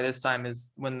me cry this time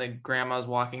is when the grandma's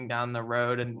walking down the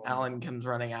road and Alan comes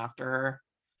running after her.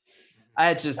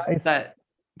 That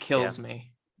kills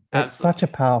me. It's Absolutely. such a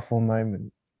powerful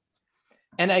moment.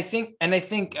 And I think,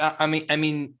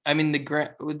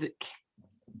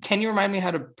 can you remind me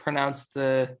how to pronounce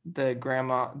the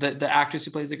grandma, the actress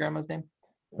who plays the grandma's name?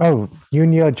 Oh,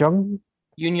 Yoon Yo-jung?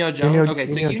 Yoon Yo-jung. Okay,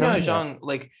 so Yoon Yo-jung, Yo-jung,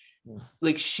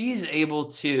 like she's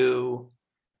able to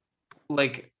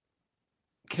like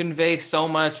convey so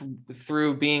much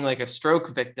through being like a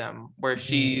stroke victim, where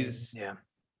she's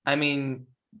I mean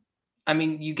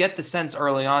you get the sense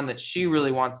early on that she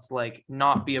really wants to like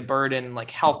not be a burden,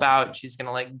 like help out. She's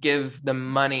gonna like give them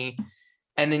money,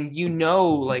 and then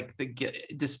like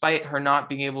despite her not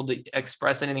being able to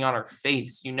express anything on her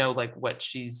face, like what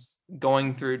she's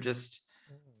going through, just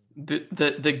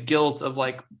the guilt of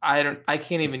like, I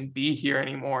can't even be here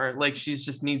anymore. Like she's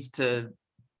just needs to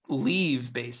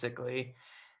leave basically.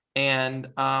 And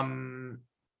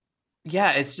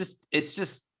it's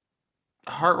just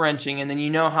heart-wrenching. And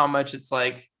then how much it's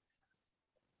like,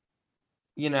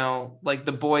 like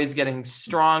the boy's getting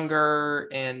stronger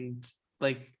and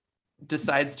like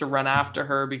decides to run after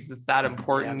her because it's that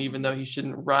important, even though he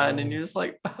shouldn't run. And you're just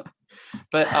like,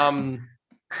 but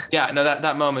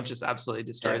that moment just absolutely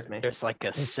destroys me. There's like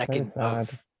a second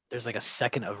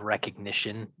of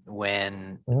recognition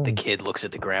when the kid looks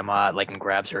at the grandma like and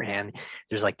grabs her hand.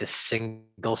 There's like this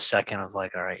single second of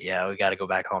like, all right, we got to go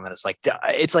back home. And it's like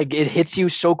it hits you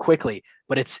so quickly,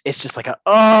 but it's just like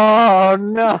oh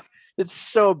no, it's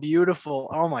so beautiful.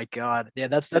 Oh my God. Yeah,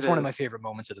 that's one of my favorite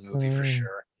moments of the movie for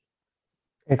sure.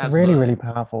 It's really, really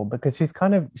powerful because she's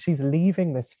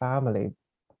leaving this family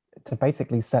to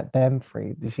basically set them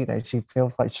free. She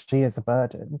feels like she is a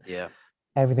burden. Yeah.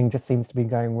 Everything just seems to be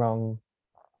going wrong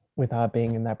with her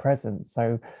being in their presence.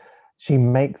 So she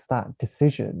makes that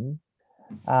decision.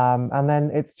 And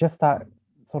then it's just that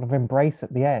sort of embrace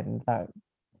at the end,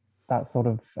 that sort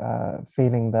of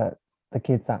feeling that the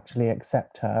kids actually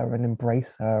accept her and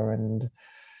embrace her and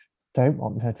don't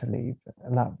want her to leave.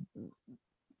 And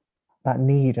that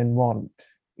need and want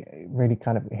really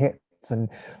kind of hits and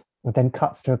then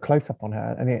cuts to a close-up on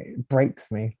her, and it breaks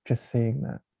me just seeing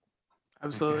that.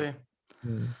 Absolutely.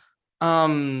 I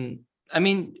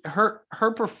mean, I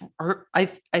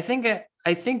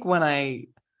think when I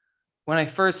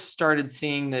first started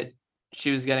seeing that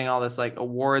she was getting all this like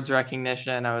awards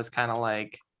recognition, I was kind of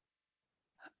like,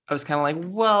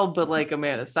 well, but like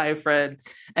Amanda Seyfried,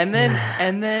 and then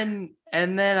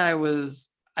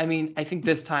I think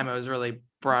this time I was really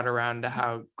brought around to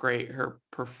how great her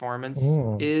performance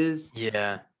is.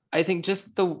 Yeah. I think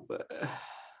just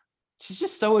she's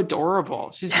just so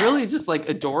adorable. She's really just like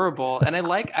adorable. And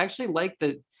I actually like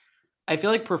that. I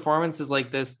feel like performances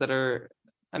like this that are,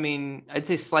 I'd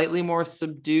say slightly more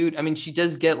subdued. She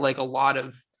does get like a lot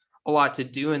to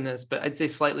do in this, but I'd say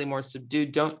slightly more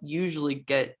subdued, don't usually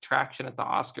get traction at the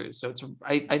Oscars. So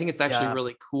I think it's actually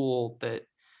really cool that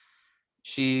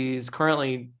she's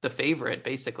currently the favorite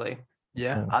basically.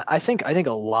 Yeah, I think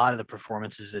a lot of the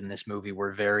performances in this movie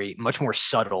were much more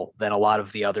subtle than a lot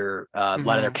of the other a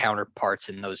lot of their counterparts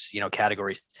in those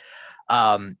categories.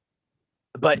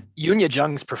 But Yoon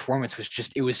Yo-jung's performance was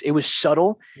just it was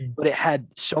subtle, but it had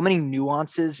so many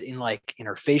nuances in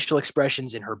her facial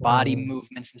expressions, in her body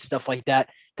movements and stuff like that.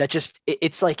 That just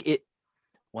it's like it.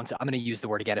 Once I'm going to use the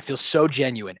word again, it feels so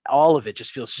genuine. All of it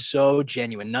just feels so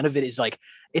genuine. None of it is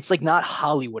it's like not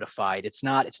Hollywoodified. It's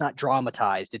not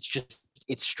dramatized.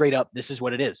 It's straight up. This is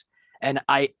what it is. And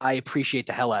I appreciate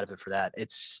the hell out of it for that.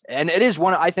 It is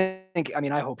one, I think,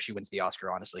 I hope she wins the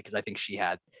Oscar, honestly, because I think she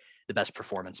had the best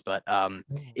performance, but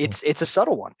it's a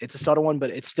subtle one. It's a subtle one, but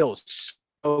it's still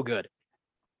so good.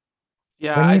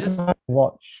 Yeah.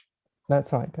 Watch.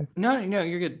 That's right. No,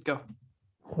 you're good. Go.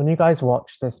 When you guys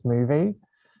watch this movie,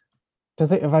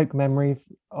 does it evoke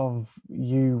memories of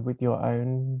you with your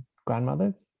own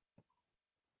grandmothers?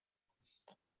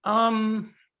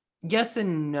 Yes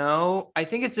and no. I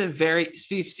think it's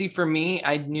for me,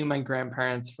 I knew my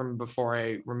grandparents from before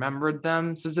I remembered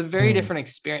them. So it's a very different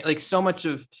experience. Like so much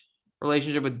of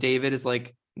relationship with David is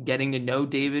like getting to know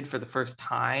David for the first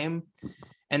time.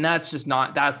 And that's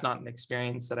not an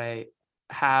experience that I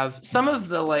have. Some of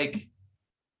the like,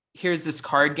 here's this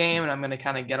card game and I'm going to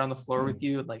kind of get on the floor with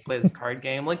you and like play this card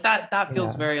game. Like that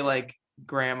feels very like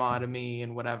grandma to me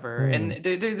and whatever. And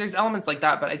there's elements like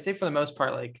that, but I'd say for the most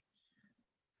part, like,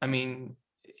 I mean,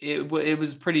 it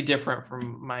was pretty different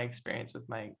from my experience with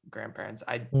my grandparents.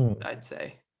 I'd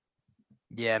say.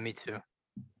 Yeah, me too.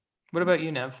 What about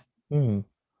you, Nev?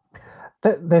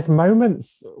 There's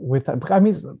moments with that. I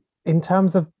mean, in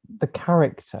terms of the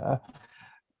character,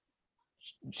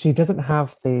 she doesn't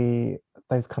have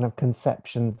those kind of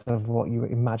conceptions of what you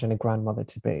imagine a grandmother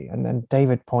to be. And then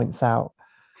David points out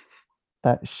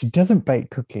that she doesn't bake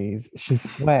cookies. She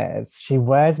swears. She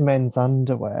wears men's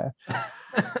underwear.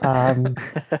 I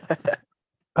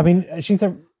mean,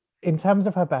 in terms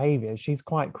of her behavior, she's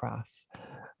quite crass.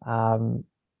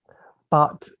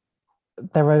 But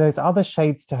there are those other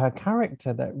shades to her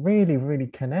character that really, really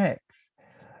connect.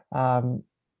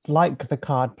 Like the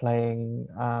card playing,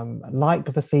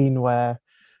 like the scene where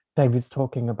David's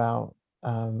talking about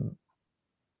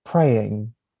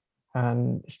praying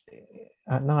and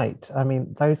at night. I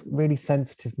mean, those really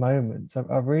sensitive moments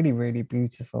are really, really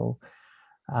beautiful.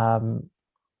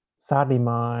 Sadly,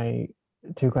 my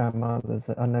two grandmothers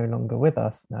are no longer with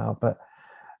us now, but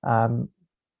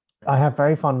I have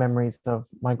very fond memories of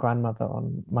my grandmother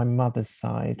on my mother's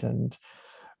side. And,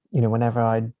 you know, whenever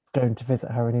I'd go to visit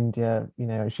her in India, you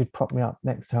know, she'd prop me up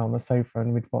next to her on the sofa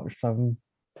and we'd watch some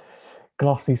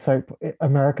glossy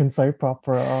American soap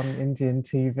opera on Indian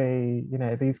TV. You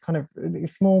know, these kind of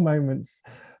small moments,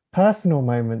 personal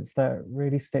moments that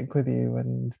really stick with you.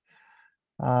 And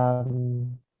I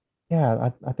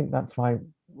think that's why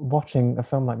watching a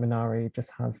film like Minari just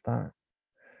has that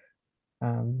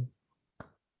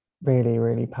really,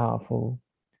 really powerful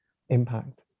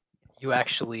impact. You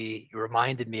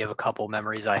reminded me of a couple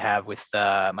memories I have with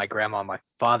my grandma on my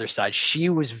father's side. She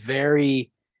was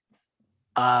very,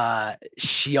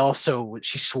 she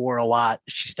swore a lot.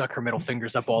 She stuck her middle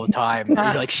fingers up all the time.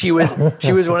 Like she was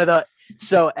one of the,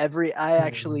 now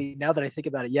that I think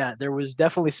about it, yeah, there was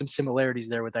definitely some similarities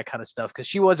there with that kind of stuff. Cause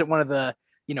she wasn't one of the,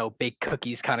 you know, bake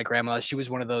cookies kind of grandmas. She was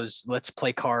one of those, let's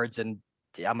play cards and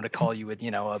I'm going to call you with, you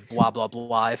know, a blah, blah,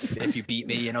 blah, if you beat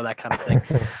me, you know, that kind of thing.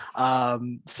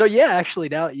 So yeah, actually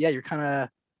now, yeah, you're kind of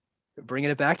bringing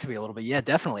it back to me a little bit. Yeah,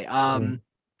 definitely. But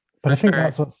I think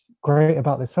that's what's great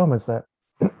about this film is that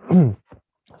I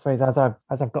suppose as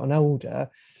I've gotten older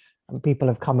and people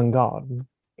have come and gone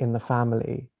in the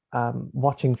family,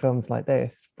 watching films like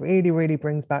this really, really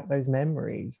brings back those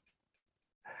memories.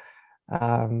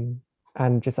 And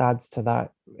just adds to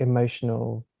that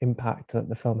emotional impact that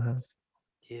the film has.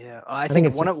 Yeah, I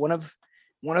think one of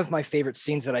my favorite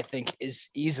scenes that I think is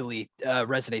easily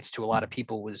resonates to a lot of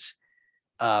people was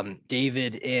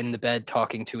David in the bed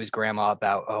talking to his grandma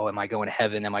about, oh, am I going to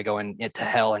heaven? Am I going to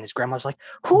hell? And his grandma's like,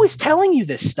 who is telling you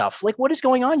this stuff? Like, what is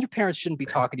going on? Your parents shouldn't be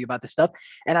talking to you about this stuff.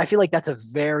 And I feel like that's a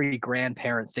very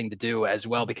grandparent thing to do as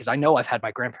well, because I know I've had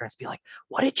my grandparents be like,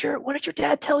 what did your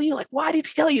dad tell you? Like, why did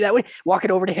he tell you that?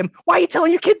 Walking over to him, why are you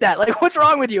telling your kid that? Like, what's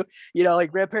wrong with you? You know,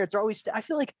 like grandparents are always, I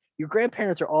feel like your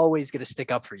grandparents are always going to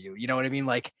stick up for you. You know what I mean?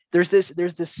 Like there's this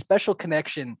special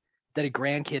connection that a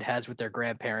grandkid has with their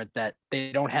grandparent that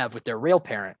they don't have with their real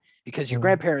parent, because your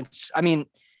grandparents, I mean,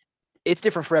 it's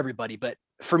different for everybody, but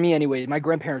for me anyway, my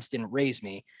grandparents didn't raise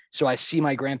me. So I see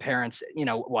my grandparents, you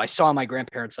know, I saw my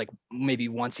grandparents like maybe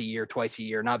once a year, twice a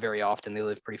year, not very often. They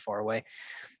live pretty far away.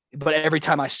 But every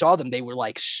time I saw them, they were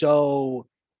like so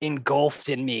engulfed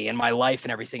in me and my life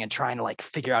and everything, and trying to like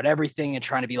figure out everything and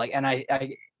trying to be like, and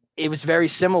it was very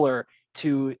similar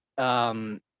to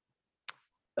Yoon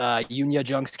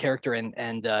Jung's character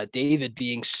and David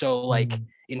being so like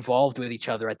involved with each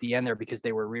other at the end there, because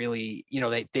they were really, you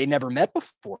know, they never met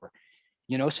before,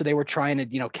 you know, so they were trying to,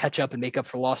 you know, catch up and make up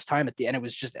for lost time at the end. It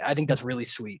was just, I think that's really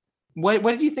sweet. What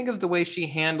did you think of the way she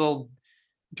handled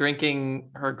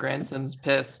drinking her grandson's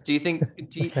piss?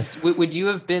 Would you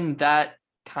have been that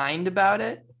kind about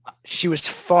it? She was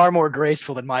far more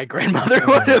graceful than my grandmother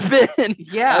would have been.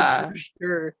 Yeah, that's for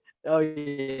sure. Oh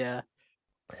yeah.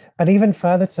 But even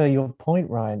further to your point,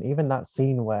 Ryan, even that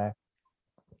scene where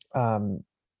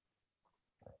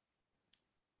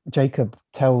Jacob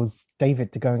tells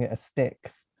David to go and get a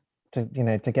stick to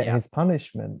get his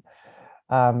punishment,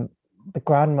 the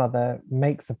grandmother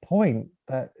makes a point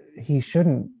that he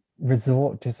shouldn't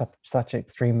resort to such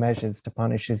extreme measures to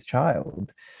punish his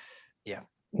child. Yeah.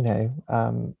 You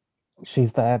know,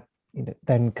 she's there, you know,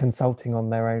 then consulting on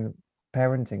their own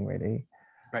parenting, really.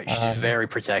 Right. She's very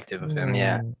protective of him.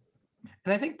 Yeah.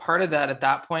 And I think part of that at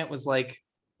that point was like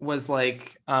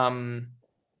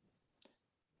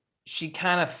she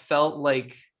kind of felt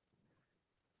like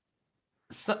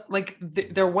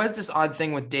there was this odd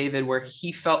thing with David where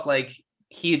he felt like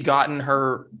he had gotten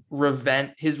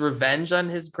his revenge on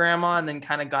his grandma and then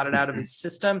kind of got it out of his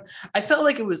system. I felt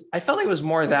like it was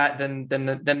more that than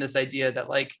this idea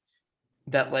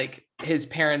that his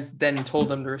parents then told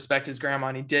him to respect his grandma,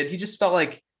 and he did. He just felt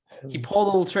like he pulled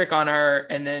a little trick on her,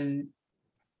 and then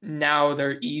now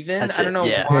they're even. I don't know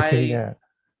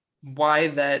why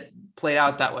that played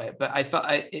out that way, but I felt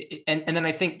and then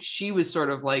I think she was sort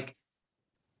of like,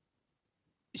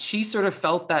 she sort of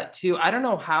felt that too. I don't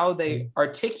know how they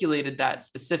articulated that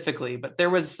specifically, but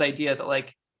there was this idea that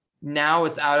like now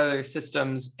it's out of their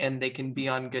systems and they can be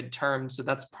on good terms. So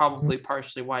that's probably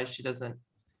partially why she doesn't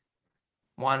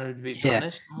want her to be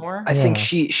punished more. I think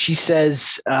she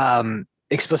says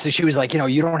explicitly, she was like,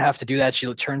 you don't have to do that.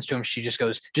 She turns to him. She just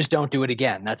goes, just don't do it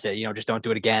again. That's it. Just don't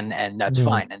do it again. And that's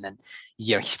fine. And then,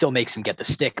 he still makes him get the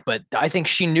stick. But I think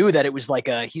she knew that it was like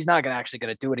he's not actually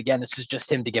going to do it again. This is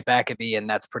just him to get back at me. And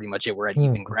that's pretty much it. We're at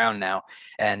even ground now.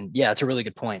 And yeah, it's a really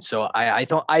good point. So I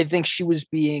think she was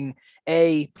being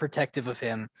protective of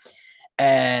him,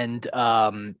 and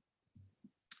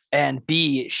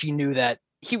B, she knew that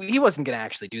he wasn't going to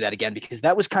actually do that again, because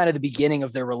that was kind of the beginning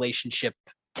of their relationship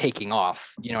taking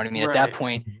off. You know what I mean? Right. At that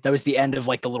point, that was the end of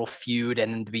like the little feud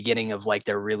and the beginning of like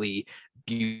their really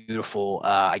beautiful,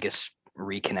 I guess,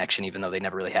 reconnection, even though they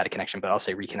never really had a connection, but I'll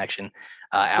say reconnection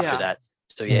after that.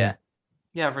 So yeah.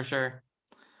 Yeah, for sure.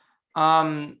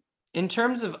 In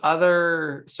terms of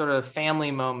other sort of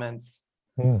family moments,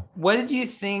 what did you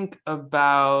think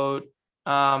about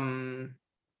the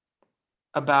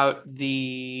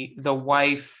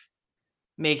wife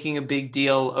making a big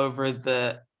deal over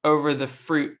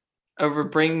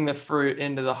bringing the fruit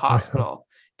into the hospital?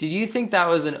 Did you think that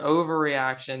was an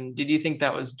overreaction? Did you think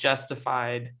that was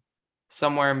justified?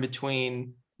 Somewhere in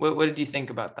between? What did you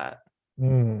think about that?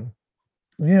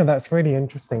 That's really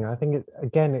interesting. I think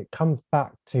it comes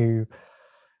back to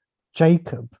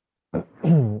Jacob.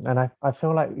 And I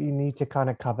feel like you need to kind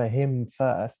of cover him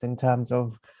first, in terms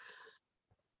of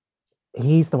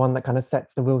he's the one that kind of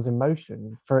sets the wheels in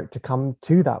motion for it to come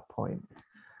to that point.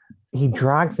 He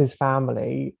drags his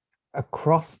family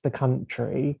across the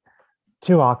country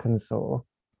to Arkansas,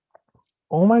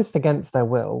 almost against their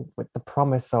will, with the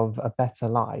promise of a better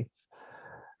life.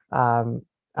 And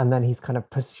then he's kind of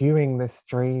pursuing this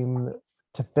dream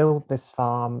to build this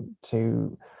farm,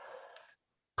 to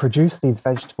produce these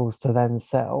vegetables to then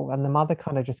sell. And the mother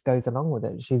kind of just goes along with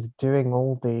it. She's doing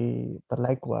all the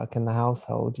legwork in the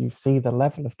household. You see the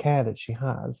level of care that she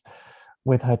has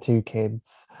with her two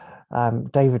kids,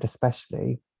 David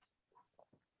especially.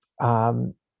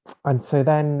 And so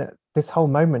then this whole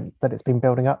moment that it's been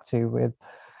building up to, with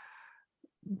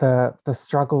the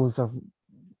struggles of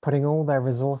putting all their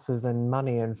resources and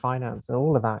money and finance and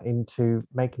all of that into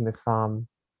making this farm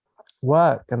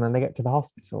work, and then they get to the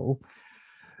hospital,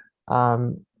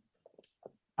 and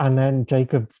then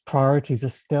Jacob's priorities are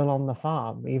still on the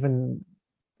farm, even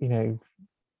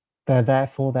they're there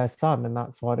for their son, and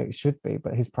that's what it should be,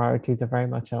 but his priorities are very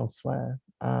much elsewhere.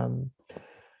 I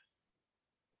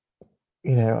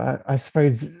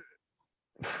suppose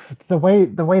the way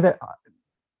that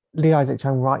Lee Isaac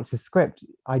Chung writes his script,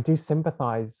 I do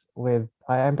empathize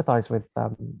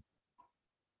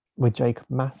with Jacob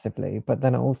massively, but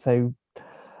then also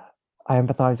I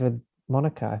empathize with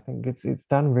Monica. I think it's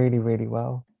done really, really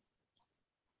well.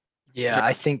 Yeah,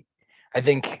 I think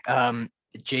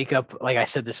Jacob, like I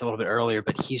said this a little bit earlier,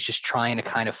 but he's just trying to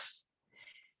kind of,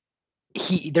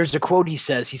 there's a quote he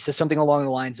says something along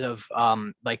the lines of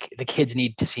like, the kids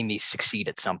need to see me succeed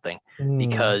at something,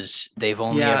 because they've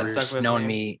only ever known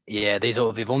me. Yeah, they've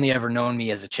only ever known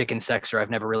me as a chicken sexer. I've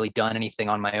never really done anything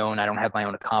on my own. I don't have my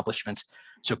own accomplishments.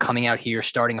 So coming out here,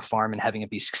 starting a farm and having it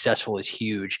be successful is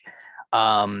huge.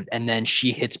 And then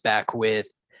she hits back with,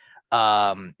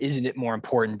 isn't it more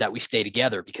important that we stay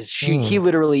together? Because he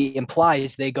literally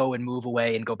implies they go and move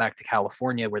away and go back to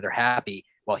California where they're happy,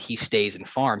 while he stays and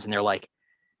farms. And they're like,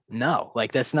 no,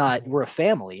 like, that's not, we're a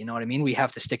family. You know what I mean? We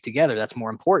have to stick together. That's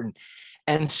more important.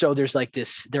 And so there's like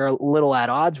this, they're a little at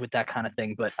odds with that kind of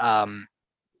thing. But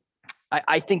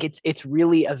I think it's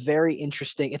really a very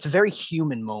interesting, it's a very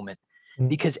human moment,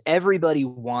 because everybody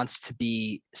wants to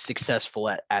be successful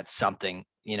at something,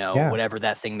 whatever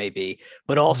that thing may be.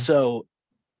 But also,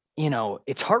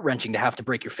 it's heart-wrenching to have to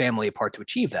break your family apart to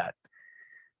achieve that.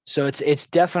 So it's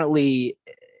definitely,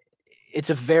 it's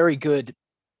a very good,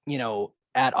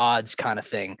 at odds kind of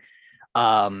thing,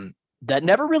 that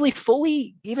never really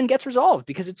fully even gets resolved,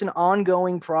 because it's an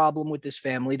ongoing problem with this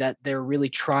family that they're really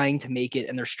trying to make it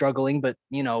and they're struggling, but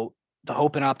the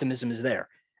hope and optimism is there.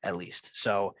 at least.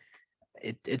 So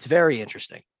it's very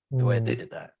interesting the way they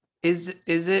did that. Is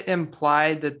it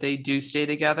implied that they do stay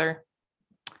together?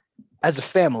 As a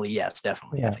family, yes,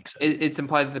 definitely. Yeah. I think so. It's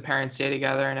implied that the parents stay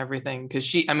together and everything, because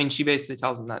she basically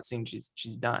tells him that scene she's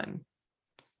done.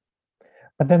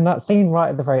 But then that scene right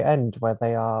at the very end where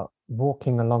they are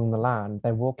walking along the land,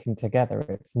 they're walking together.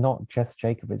 It's not just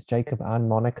Jacob, it's Jacob and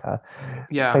Monica.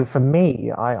 Yeah. So for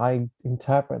me, I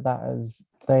interpret that as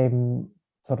them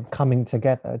sort of coming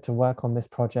together to work on this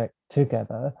project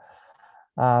together.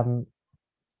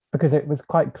 Because it was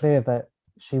quite clear that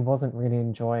she wasn't really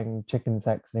enjoying chicken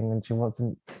sexing, and she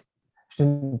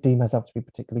didn't deem herself to be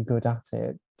particularly good at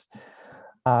it.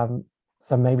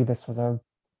 So maybe this was a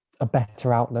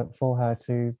better outlet for her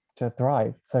to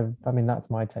thrive. So I mean, that's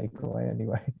my takeaway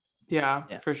anyway. Yeah,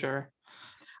 for sure.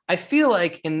 I feel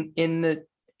like in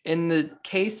the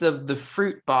case of the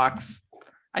fruit box,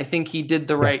 I think he did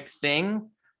the right thing,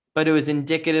 but it was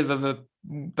indicative of a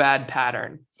bad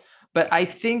pattern. But I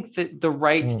think that the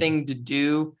right thing to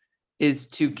do is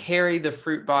to carry the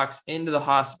fruit box into the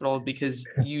hospital, because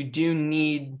you do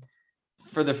need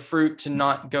for the fruit to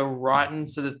not go rotten,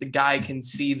 so that the guy can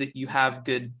see that you have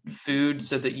good food,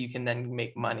 so that you can then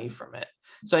make money from it.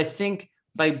 So I think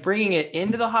by bringing it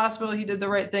into the hospital, he did the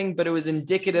right thing, but it was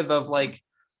indicative of like,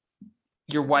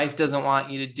 your wife doesn't want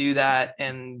you to do that.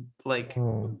 And like,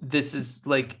 this is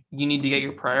like, you need to get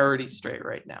your priorities straight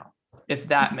right now, if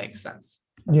that makes sense.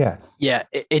 Yes. Yeah,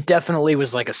 it definitely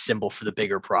was like a symbol for the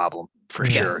bigger problem, for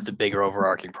sure. The bigger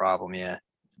overarching problem. Yeah.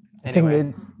 Anyway. I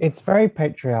think it's very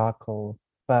patriarchal,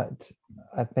 but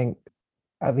I think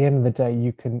at the end of the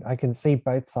day, I can see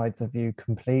both sides of you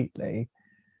completely.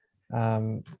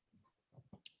 And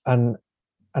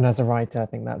as a writer, I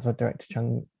think that's what director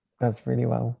Chung does really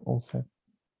well also.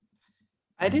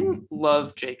 I didn't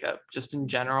love Jacob just in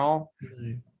general.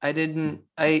 I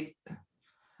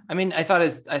mean, I thought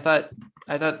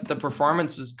the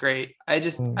performance was great. I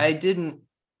didn't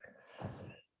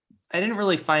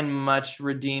really find much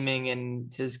redeeming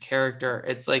in his character.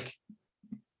 It's like,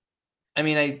 I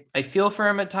mean, I feel for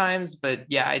him at times, but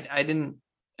yeah,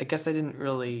 I guess I didn't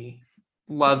really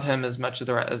love him as much as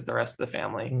the rest of the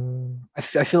family. I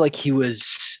feel like he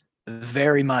was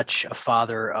very much a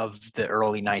father of the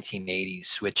early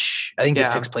 1980s, which I think this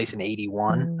takes place in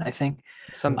 81, I think.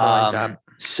 Something like that.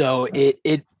 So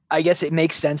I guess it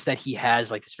makes sense that he has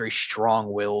like this very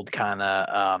strong-willed kind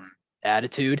of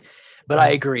attitude, but I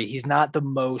agree, he's not the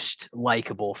most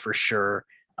likable for sure.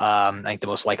 I think the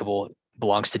most likable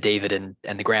belongs to David and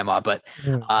the grandma, but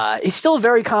he's still a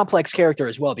very complex character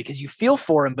as well, because you feel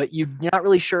for him, but you're not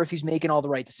really sure if he's making all the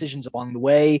right decisions along the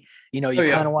way. You know,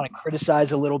 you kind of want to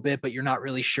criticize a little bit, but you're not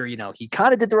really sure, you know, he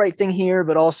kind of did the right thing here,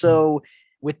 but also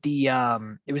with the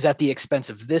it was at the expense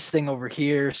of this thing over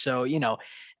here. So, you know,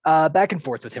 back and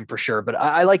forth with him for sure. But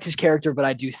I liked his character, but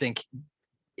I do think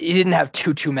he didn't have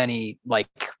too many like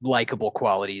likable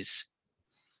qualities.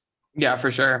 Yeah,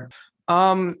 for sure.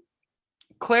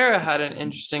 Clara had an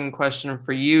interesting question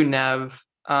for you, Nev.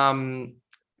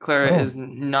 Clara is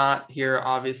not here,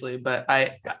 obviously, but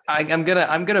I'm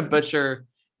gonna butcher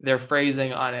their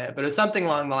phrasing on it, but it was something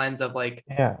along the lines of like,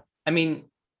 I mean,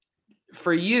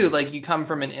 for you, like you come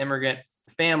from an immigrant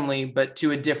family, but to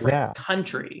a different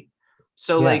country.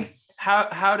 So like,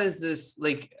 how does this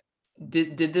like,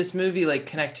 did this movie like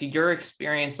connect to your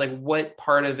experience? Like what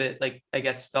part of it, like, I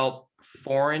guess felt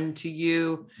foreign to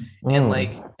you? And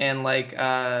like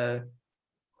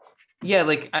yeah,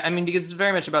 like, I mean, because it's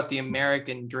very much about the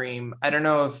American dream. I don't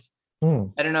know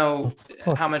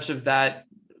how much of that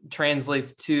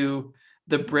translates to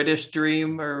the British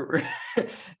dream or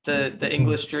the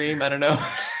English dream. I don't know.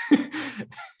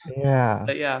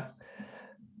 But yeah.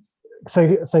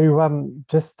 So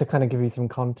just to kind of give you some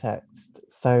context,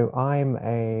 so I'm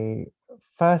a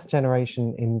first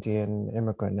generation Indian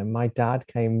immigrant, and my dad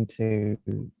came to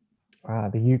the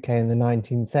UK in the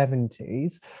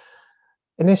 1970s,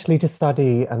 initially to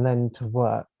study and then to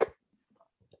work.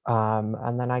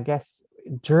 And then I guess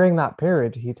during that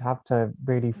period, he'd have to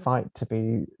really fight to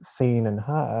be seen and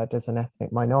heard as an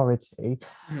ethnic minority.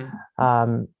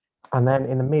 And then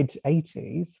in the mid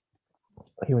 80s,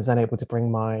 he was then able to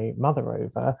bring my mother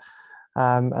over.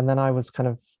 And then I was kind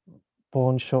of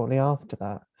born shortly after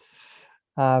that.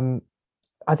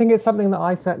 I think it's something that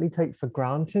I certainly take for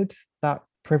granted, that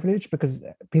privilege, because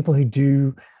people who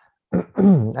do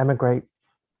emigrate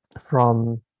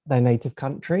from their native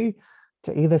country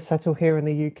to either settle here in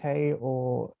the UK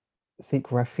or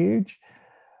seek refuge,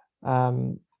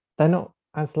 they're not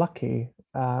as lucky.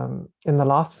 In the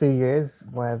last few years,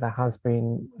 where there has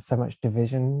been so much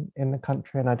division in the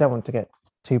country, and I don't want to get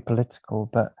too political,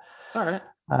 but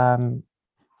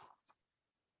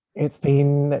it's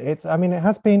been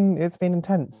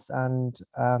intense, and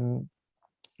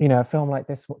a film like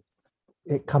this,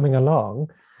 it coming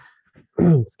along,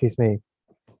 excuse me,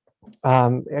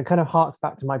 it kind of harks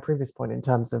back to my previous point in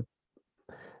terms of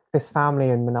this family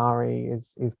in Minari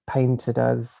is painted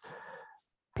as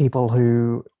people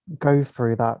who go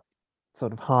through that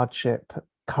sort of hardship,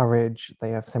 courage.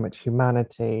 They have so much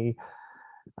humanity,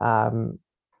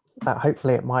 that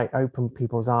hopefully it might open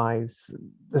people's eyes,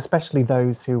 especially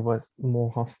those who was more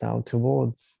hostile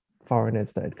towards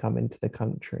foreigners that had come into the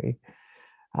country.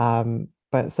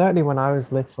 But certainly when I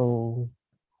was little,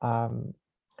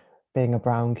 being a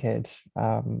brown kid,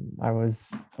 I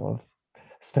was sort of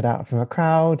stood out from a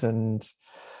crowd, and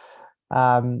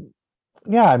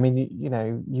you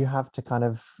have to kind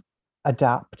of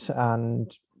adapt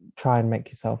and try and make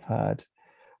yourself heard.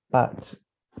 But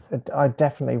I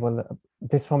definitely will.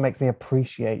 This one makes me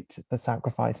appreciate the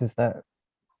sacrifices that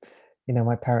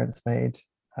my parents made,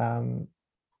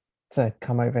 to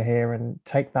come over here and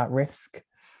take that risk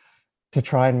to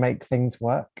try and make things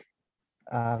work,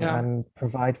 and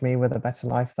provide me with a better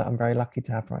life that I'm very lucky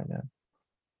to have right now.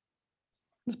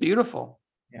 It's beautiful.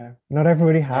 Yeah, not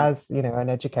everybody has an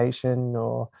education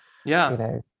or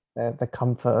the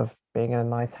comfort of being in a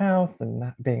nice house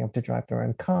and being able to drive their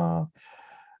own car.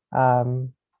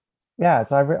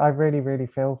 So I really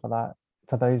feel for that,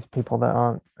 for those people that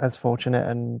aren't as fortunate.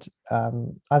 And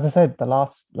as I said, the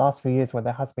last few years where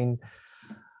there has been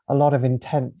a lot of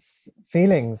intense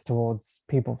feelings towards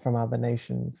people from other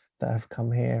nations that have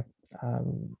come here,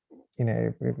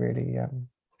 it really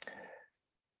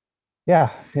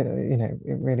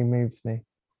it really moves me.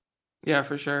 Yeah,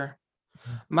 for sure.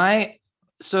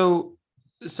 So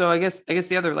I guess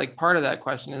the other like part of that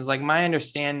question is like my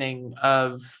understanding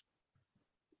of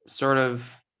sort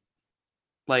of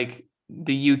like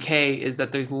the UK is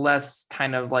that there's less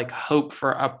kind of like hope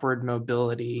for upward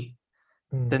mobility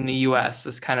than the US.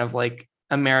 This kind of like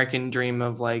American dream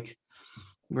of like,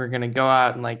 we're going to go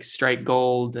out and like strike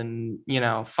gold and,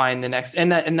 find the next,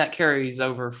 and that carries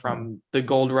over from the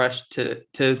gold rush to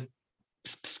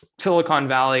Silicon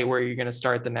Valley, where you're going to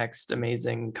start the next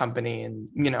amazing company and,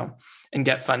 and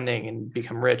get funding and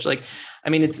become rich. Like, I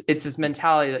mean, it's this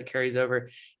mentality that carries over.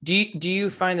 Do you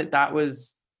find that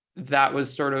was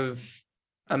sort of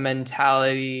a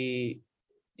mentality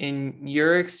in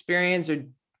your experience, or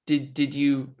did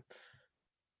you,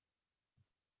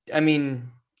 I mean,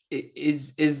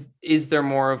 is there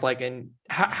more of like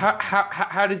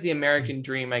how does the American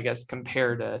dream, I guess,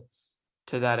 compare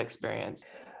to that experience?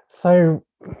 So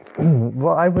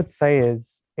what I would say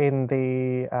is in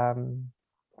the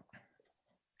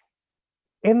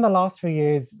last few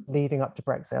years leading up to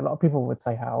Brexit, a lot of people would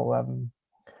say how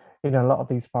a lot of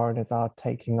these foreigners are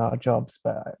taking our jobs,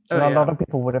 but a lot of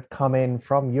people would have come in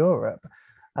from Europe,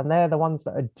 and they're the ones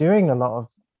that are doing a lot of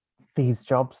these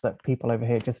jobs that people over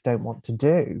here just don't want to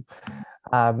do.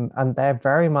 And they're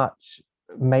very much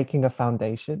making a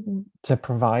foundation to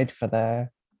provide for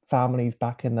their families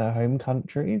back in their home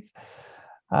countries.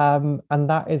 And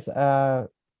that is that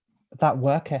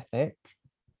work ethic,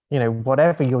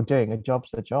 whatever you're doing, a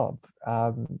job's a job.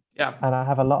 And I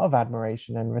have a lot of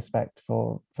admiration and respect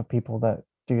for people that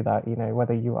do that,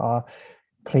 whether you are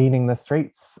cleaning the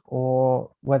streets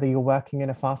or whether you're working in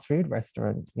a fast food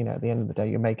restaurant, at the end of the day,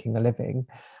 you're making a living.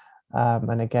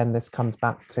 And again, this comes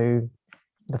back to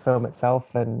the film itself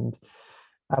and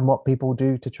what people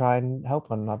do to try and help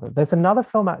one another. There's another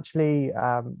film actually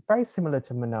very similar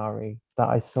to Minari that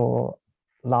I saw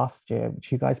last year,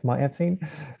 which you guys might have seen,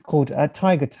 called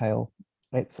Tiger Tail.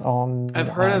 It's on. I've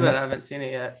heard of it. I haven't seen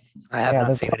it yet. I have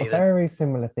not seen it either. Very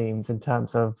similar themes in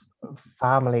terms of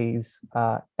families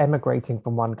emigrating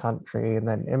from one country and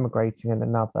then immigrating in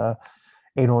another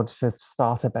in order to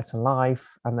start a better life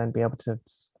and then be able to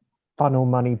funnel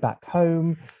money back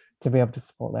home to be able to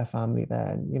support their family there.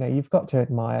 And you've got to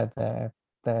admire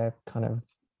their kind of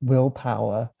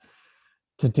willpower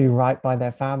to do right by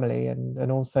their family and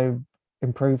also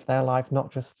improve their life,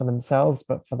 not just for themselves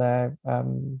but for their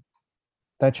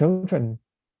children.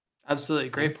 Absolutely,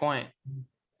 great point.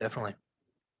 Definitely.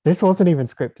 This wasn't even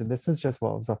scripted. This was just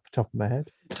what was off the top of my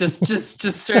head.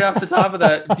 Just straight off the top of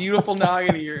that beautiful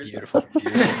noggin of yours. Beautiful.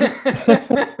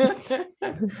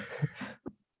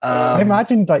 I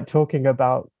imagined like talking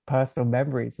about personal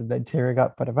memories and then tearing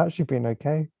up, but I've actually been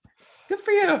okay. Good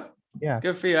for you. Yeah.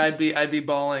 Good for you. I'd be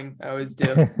bawling. I always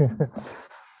do.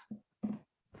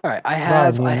 All right. I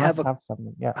have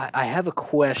something. Yeah. I have a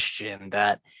question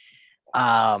that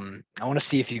I want to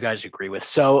see if you guys agree with.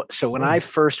 So when I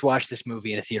first watched this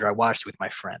movie in a theater, I watched it with my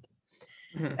friend,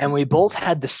 and we both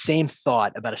had the same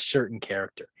thought about a certain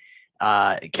character.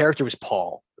 Character was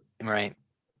Paul. right?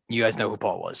 You guys know who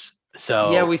Paul was.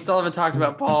 So Yeah, we still haven't talked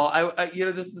about Paul.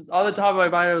 This is on the top of my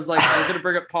mind. I was like, I'm gonna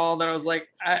bring up Paul, and then I was like,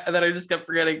 and then I just kept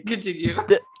forgetting. Continue.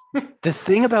 The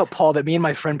thing about Paul that me and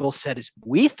my friend both said is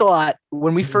we thought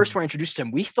when we first were introduced to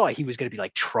him, we thought he was going to be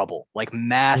like trouble, like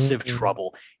massive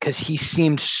trouble, because he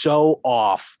seemed so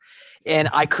off. And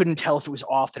I couldn't tell if it was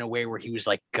off in a way where he was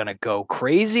like going to go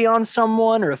crazy on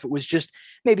someone, or if it was just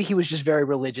maybe he was just very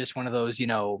religious, one of those,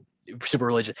 super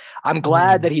religious. I'm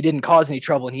glad that he didn't cause any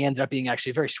trouble and he ended up being actually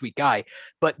a very sweet guy.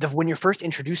 But when you're first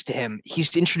introduced to him,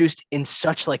 he's introduced in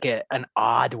such like an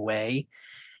odd way.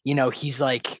 He's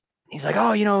like,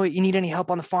 oh, you need any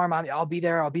help on the farm? I'll be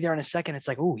there. I'll be there in a second. It's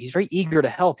like, oh, he's very eager to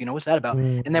help. What's that about?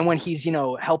 And then when he's,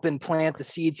 helping plant the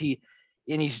seeds,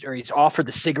 he's offered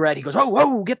the cigarette. He goes,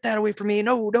 oh, get that away from me.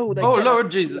 No.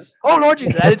 Lord Jesus. Oh, Lord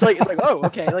Jesus. And it's like, oh,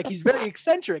 okay. Like he's very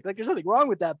eccentric. Like there's nothing wrong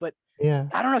with that. But yeah,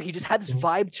 I don't know. He just had this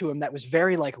vibe to him that was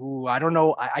very like, ooh, I don't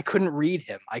know. I couldn't read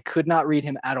him. I could not read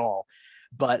him at all.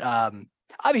 But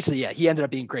obviously, yeah, he ended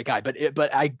up being a great guy.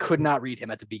 But I could not read him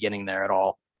at the beginning there at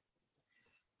all.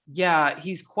 Yeah,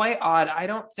 he's quite odd. I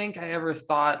don't think I ever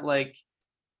thought like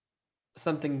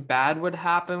something bad would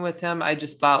happen with him. I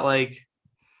just thought like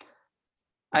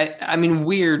I mean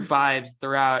weird vibes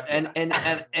throughout. And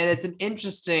it's an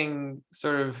interesting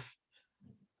sort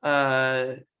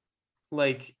of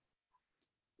like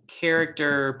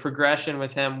character progression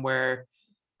with him where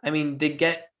I mean they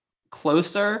get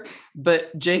closer,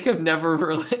 but Jacob never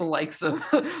really likes him.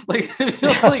 Like it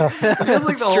feels like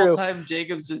the whole time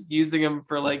Jacob's just using him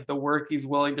for like the work he's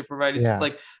willing to provide. He's just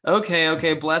like,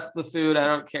 okay, bless the food. I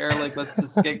don't care. Like let's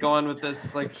just get going with this.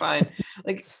 It's like fine.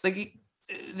 Like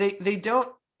they don't.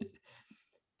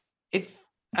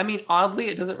 Oddly,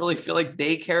 it doesn't really feel like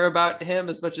they care about him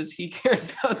as much as he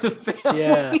cares about the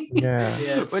family.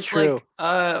 Yeah. Which true.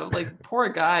 like poor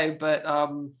guy, but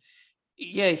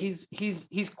yeah, he's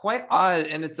quite odd,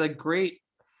 and it's a great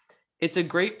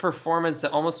performance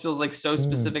that almost feels like so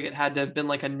specific it had to have been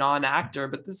like a non-actor.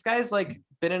 But this guy's like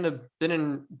been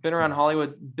around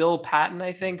Hollywood. Bill Patton,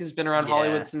 I think, has been around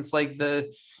Hollywood since like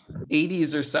the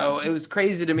 80s or so. It was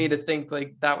crazy to me to think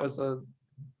like that was a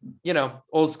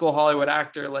old school Hollywood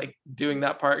actor like doing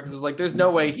that part, because it was like there's no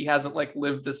way he hasn't like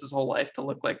lived this his whole life to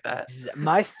look like that.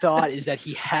 My thought is that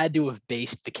he had to have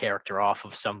based the character off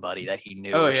of somebody that he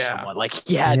knew. Someone like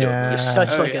he had to. It was such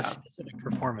a specific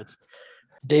performance.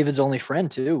 David's only friend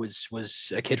too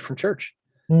was a kid from church.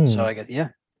 So I guess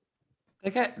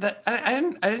Like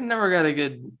I didn't never got a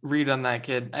good read on that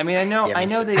kid. I mean, I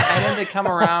know they come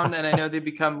around and I know they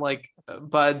become like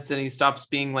buds and he stops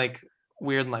being like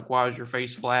weird and like, why is your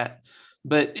face flat?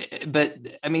 But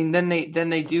I mean, then they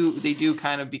do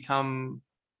kind of become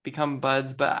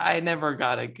buds, but I never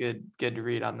got a good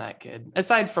read on that kid.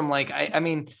 Aside from like, I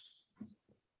mean,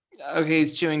 okay,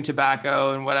 he's chewing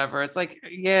tobacco and whatever. It's like,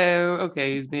 yeah,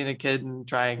 okay, he's being a kid and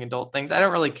trying adult things. I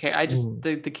don't really care. I just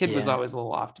the kid was always a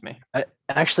little off to me.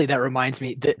 Actually, that reminds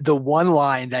me, the one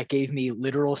line that gave me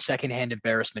literal secondhand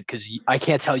embarrassment, because I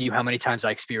can't tell you how many times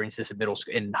I experienced this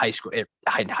in high school,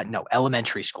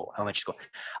 elementary school,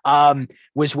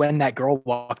 was when that girl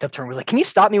walked up to her and was like, "Can you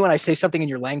stop me when I say something in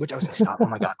your language?" I was like, "Stop! Oh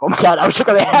my god!" I was like,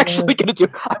 "Are they actually gonna do?"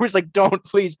 I was like, "Don't,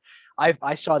 please."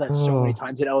 I saw that so many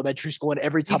times in elementary school, and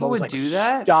every time people I was would like, do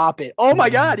that? "Stop it!" Oh my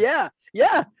god, yeah.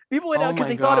 People went out because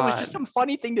they thought it was just some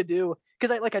funny thing to do.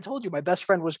 Because I told you, my best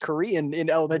friend was Korean in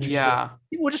elementary school.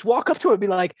 People would just walk up to him and be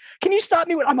like, "Can you stop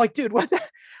me?" I'm like, "Dude, what?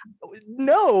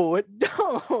 No." I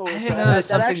didn't know that's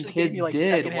something kids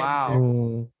did.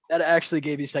 Wow. That actually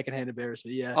gave me secondhand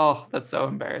embarrassment. Yeah. Oh, that's so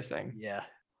embarrassing. Yeah.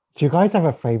 Do you guys have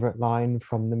a favorite line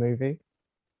from the movie?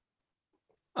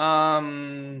 You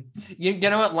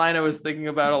know what line I was thinking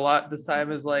about a lot this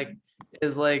time is like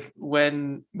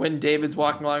when David's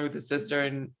walking along with his sister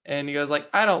and he goes like,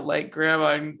 "I don't like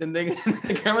grandma," and then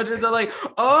the grandma turns out like,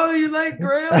 "Oh, you like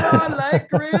grandma? I like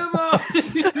grandma."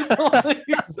 He's just all like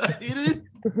excited.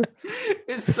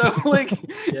 It's so like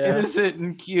innocent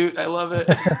and cute. I love it.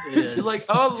 She's like,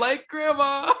 "Oh, like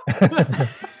grandma."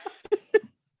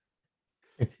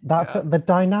 The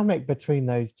dynamic between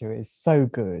those two is so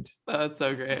good. That's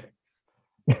so great.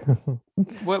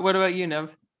 What about you,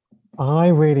 Nev? I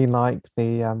really like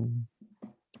the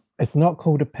it's not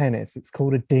called a penis, it's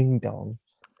called a ding dong.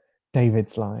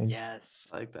 David's line. Yes,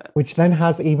 I like that. Which then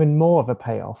has even more of a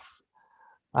payoff.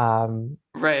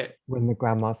 Right. When the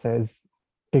grandma says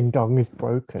ding dong is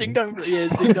broken. Ding dong, yeah,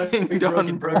 ding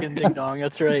dong, broken ding dong.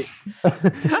 That's right.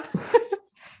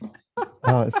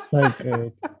 Oh, it's so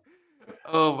good.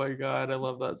 Oh my god, I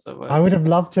love that so much. I would have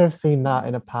loved to have seen that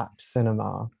in a packed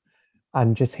cinema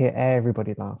and just hear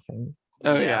everybody laughing.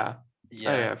 Oh yeah,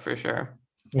 for sure.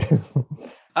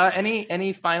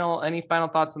 Any final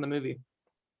thoughts on the movie?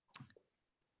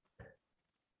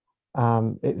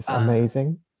 It's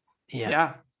amazing.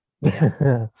 Yeah.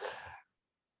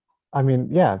 I mean,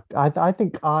 yeah, I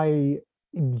think I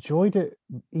enjoyed it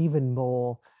even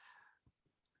more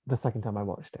the second time I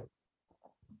watched it.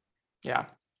 Yeah,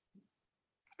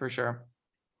 for sure.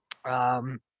 I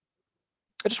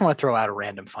just want to throw out a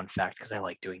random fun fact because I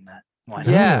like doing that. Why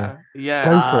not? Yeah.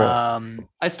 Go for it.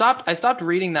 I stopped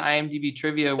reading the IMDb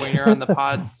trivia when you're on the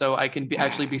pod, so I can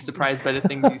actually be surprised by the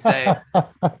things you say. I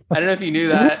don't know if you knew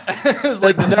that. It was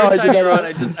like the third time you're on,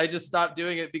 I just stopped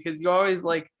doing it because you always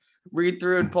like read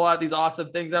through and pull out these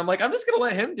awesome things. And I'm like, I'm just gonna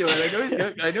let him do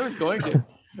it. I know he's going to.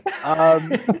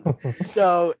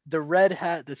 So the red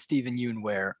hat that Stephen Yeun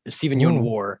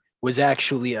wore was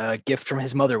actually a gift from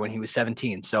his mother when he was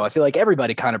 17. So I feel like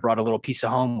everybody kind of brought a little piece of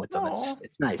home with them.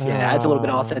 It's nice. Yeah, it adds a little bit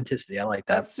of authenticity. I like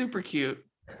that. That's super cute.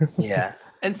 Yeah.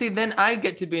 And see, then I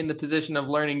get to be in the position of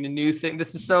learning the new thing.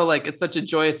 This is so like, it's such a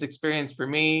joyous experience for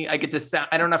me. I get to sound,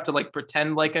 I don't have to like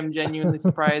pretend like I'm genuinely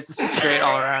surprised. It's just great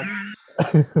all around.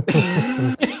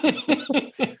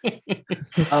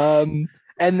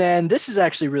 And then this is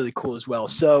actually really cool as well.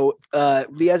 So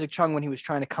Lee Isaac Chung, when he was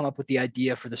trying to come up with the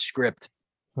idea for the script,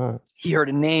 he heard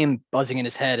a name buzzing in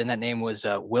his head, and that name was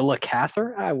Willa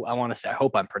Cather. I want to say, I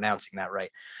hope I'm pronouncing that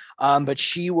right. But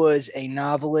she was a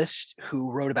novelist who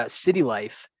wrote about city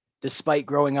life despite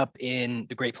growing up in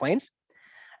the Great Plains.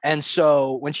 And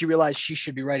so when she realized she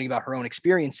should be writing about her own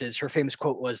experiences, her famous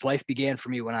quote was, "Life began for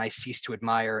me when I ceased to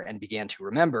admire and began to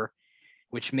remember,"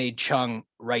 which made Chung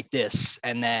write this.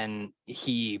 And then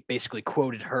he basically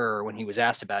quoted her when he was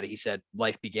asked about it. He said,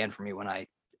 "Life began for me when I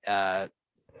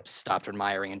stopped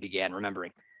admiring and began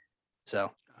remembering."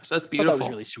 So that's beautiful. That was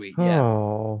really sweet. Yeah.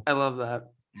 Oh, I love that.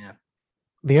 Yeah.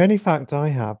 The only fact I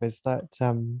have is that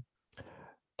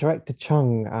director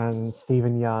Chung and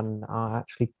Stephen Yeun are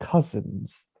actually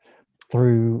cousins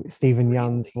through Stephen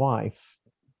Yeun's wife.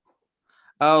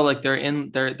 Oh, like they're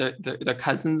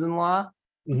cousins-in-law?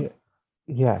 Yeah.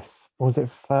 Yes. Or was it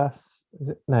first? Is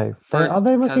it no? First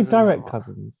They must be direct cousin-in-law.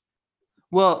 cousins.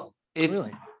 Well, if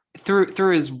Really?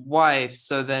 through his wife,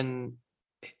 so then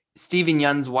Stephen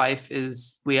Yeun's wife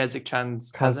is Lee Isaac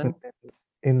Chung's cousin.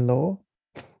 In-law.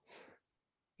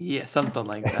 Yeah, something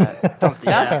like that. Something,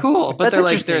 That's yeah. cool, but That's they're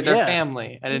like interesting, they're yeah.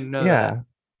 family. I didn't know Yeah. that.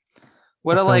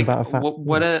 What a I like found that a fact,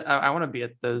 what a I want to be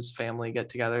at those family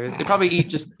get-togethers. They probably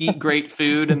eat great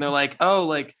food, and they're like, oh,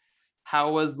 like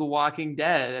how was The Walking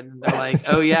Dead? And they're like,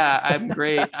 oh yeah, I'm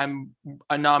great. I'm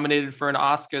nominated for an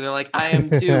Oscar. They're like, I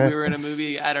am too. We were in a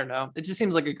movie. I don't know. It just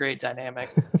seems like a great dynamic.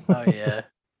 Oh yeah.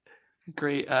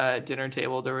 Great dinner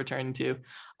table to return to.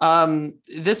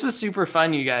 This was super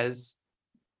fun, you guys.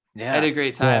 Yeah. I had a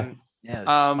great time. Yeah. It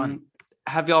was fun.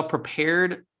 Have y'all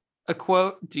prepared a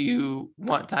quote? Do you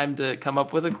want time to come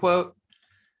up with a quote?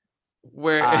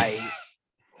 Where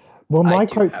Well, my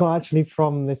do quote's have not actually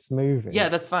from this movie. yeah,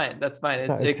 that's fine. That's fine.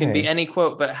 Is that It can be okay? any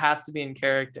quote, but it has to be in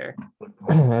character.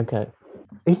 Okay.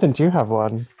 Ethan, do you have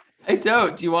one? I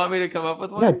don't. Do you want me to come up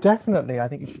with one? Yeah, definitely. I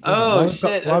think you should. do it. Oh, While we've got-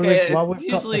 shit, while okay, we've- while it's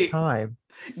we've got the usually- time.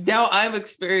 Now I'm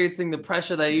experiencing the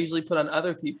pressure that I usually put on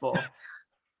other people.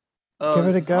 Oh, Give it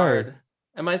this a is go. hard.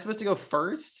 Am I supposed to go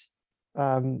first?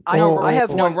 I have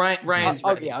No, one. Ryan's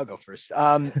ready. Yeah, I'll go first.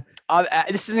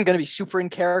 This isn't going to be super in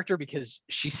character because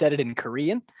she said it in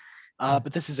Korean,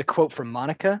 but this is a quote from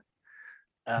Monica.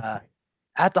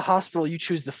 At the hospital, you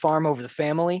choose the farm over the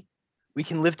family. We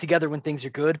can live together when things are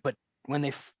good, but when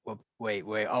they wait.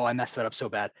 Oh, I messed that up so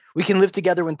bad. We can live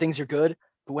together when things are good,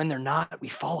 but when they're not, we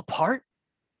fall apart.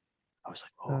 I was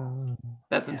like, oh,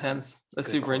 That's yeah, intense. That's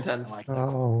a good super quote. intense. I like that.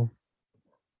 Oh,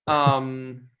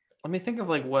 Let me think of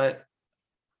like what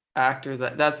actors.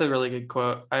 That's a really good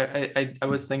quote. I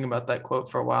was thinking about that quote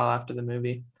for a while after the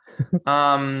movie.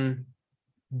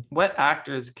 What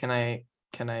actors can I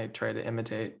try to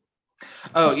imitate?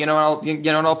 Oh, you know what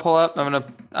I'll pull up. I'm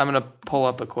gonna pull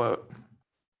up a quote.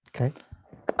 okay.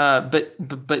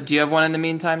 But do you have one in the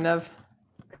meantime, Nev?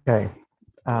 Okay.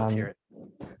 Let's hear it.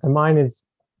 So mine is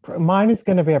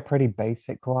going to be a pretty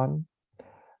basic one.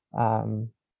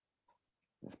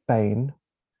 It's Bane,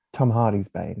 Tom Hardy's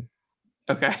Bane.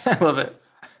 Okay, I love it.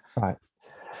 Right.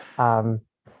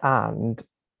 And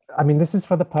I mean, this is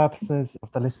for the purposes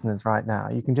of the listeners right now.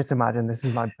 You can just imagine this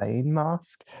is my Bane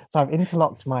mask. So I've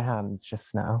interlocked my hands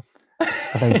just now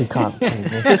for those who can't see me.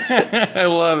 I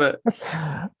love it.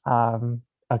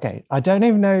 Okay. I don't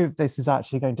even know if this is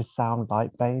actually going to sound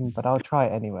like Bane, but I'll try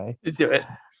it anyway. Do it.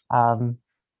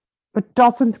 It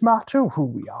doesn't matter who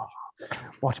we are.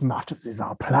 What matters is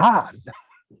our plan.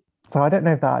 So I don't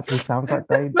know if that actually sounds like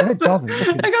Bane. No, it doesn't.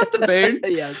 I got the Bane.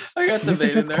 Yes. I got the You Bane can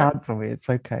in just there. cancel me. It's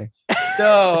okay.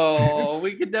 No,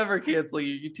 we could never cancel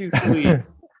you. You're too sweet.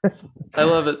 I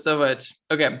love it so much.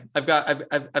 Okay, I've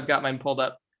got mine pulled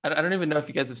up. I don't even know if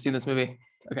you guys have seen this movie.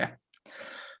 Okay,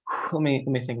 let me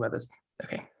think about this.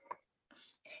 Okay.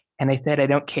 And I said I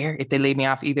don't care if they lay me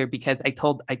off either, because I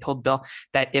told Bill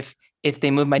that if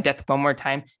they move my death one more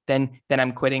time, then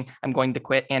I'm quitting. I'm going to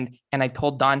quit. And I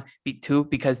told Don too,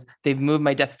 because they've moved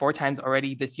my death 4 times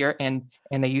already this year, and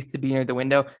I used to be near the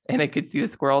window and I could see the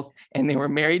squirrels, and they were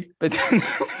married, but then,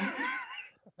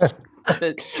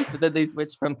 but then they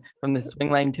switched from the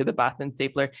swing line to the Boston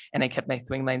stapler, and I kept my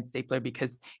swing line stapler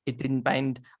because it didn't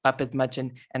bind up as much,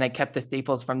 and I kept the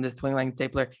staples from the swing line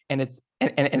stapler, and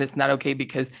it's not okay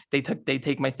because they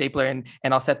take my stapler and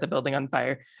I'll set the building on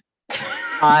fire.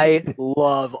 I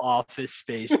love Office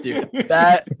Space, dude.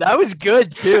 That was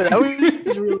good too. That was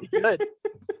really good.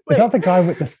 Is that the guy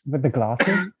with the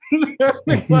glasses?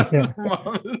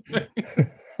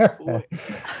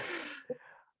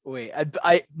 Wait,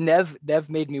 Nev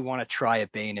made me want to try a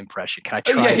Bane impression. Can I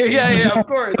try? Yeah, of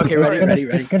course. Okay, ready.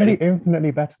 It's going to be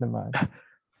infinitely better than mine.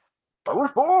 I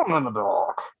was born in the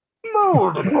dark.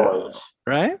 Molded boys.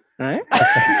 Right?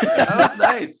 That was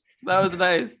nice. That was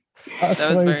That's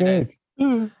very so good. nice.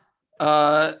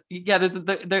 Yeah,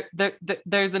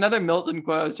 there's another Milton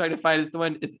quote I was trying to find. It's the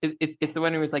one. It's the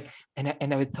one where it's like, and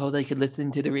I was told I could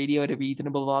listen to the radio at a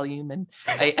reasonable volume, and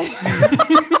I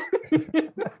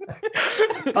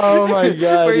Oh my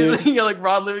god! Where Dude. he's like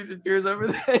Ron Livingston peers over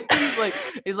there.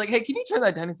 He's like, hey, can you turn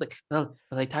that down? He's like, well,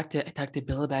 I talked to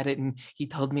Bill about it, and he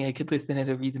told me I could listen at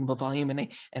a reasonable volume, and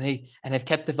I've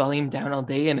kept the volume down all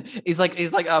day. And he's like,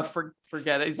 oh,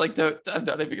 forget it. He's like, I'm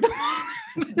not even gonna.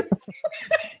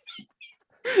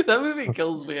 That movie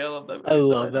kills me. I love that movie. I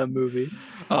love that movie.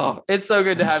 Oh, it's so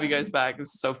good to have you guys back. It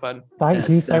was so fun. Thank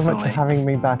you so much definitely. for having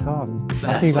me back on.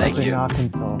 I Yes, see that thank was in you.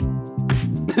 Arkansas.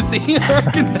 See you in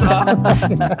Arkansas.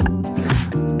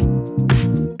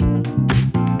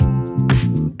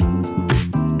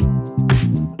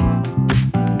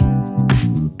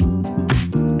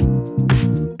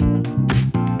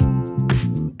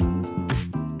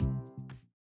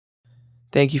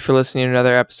 Thank you for listening to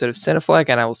another episode of Cineflex,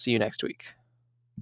 and I will see you next week.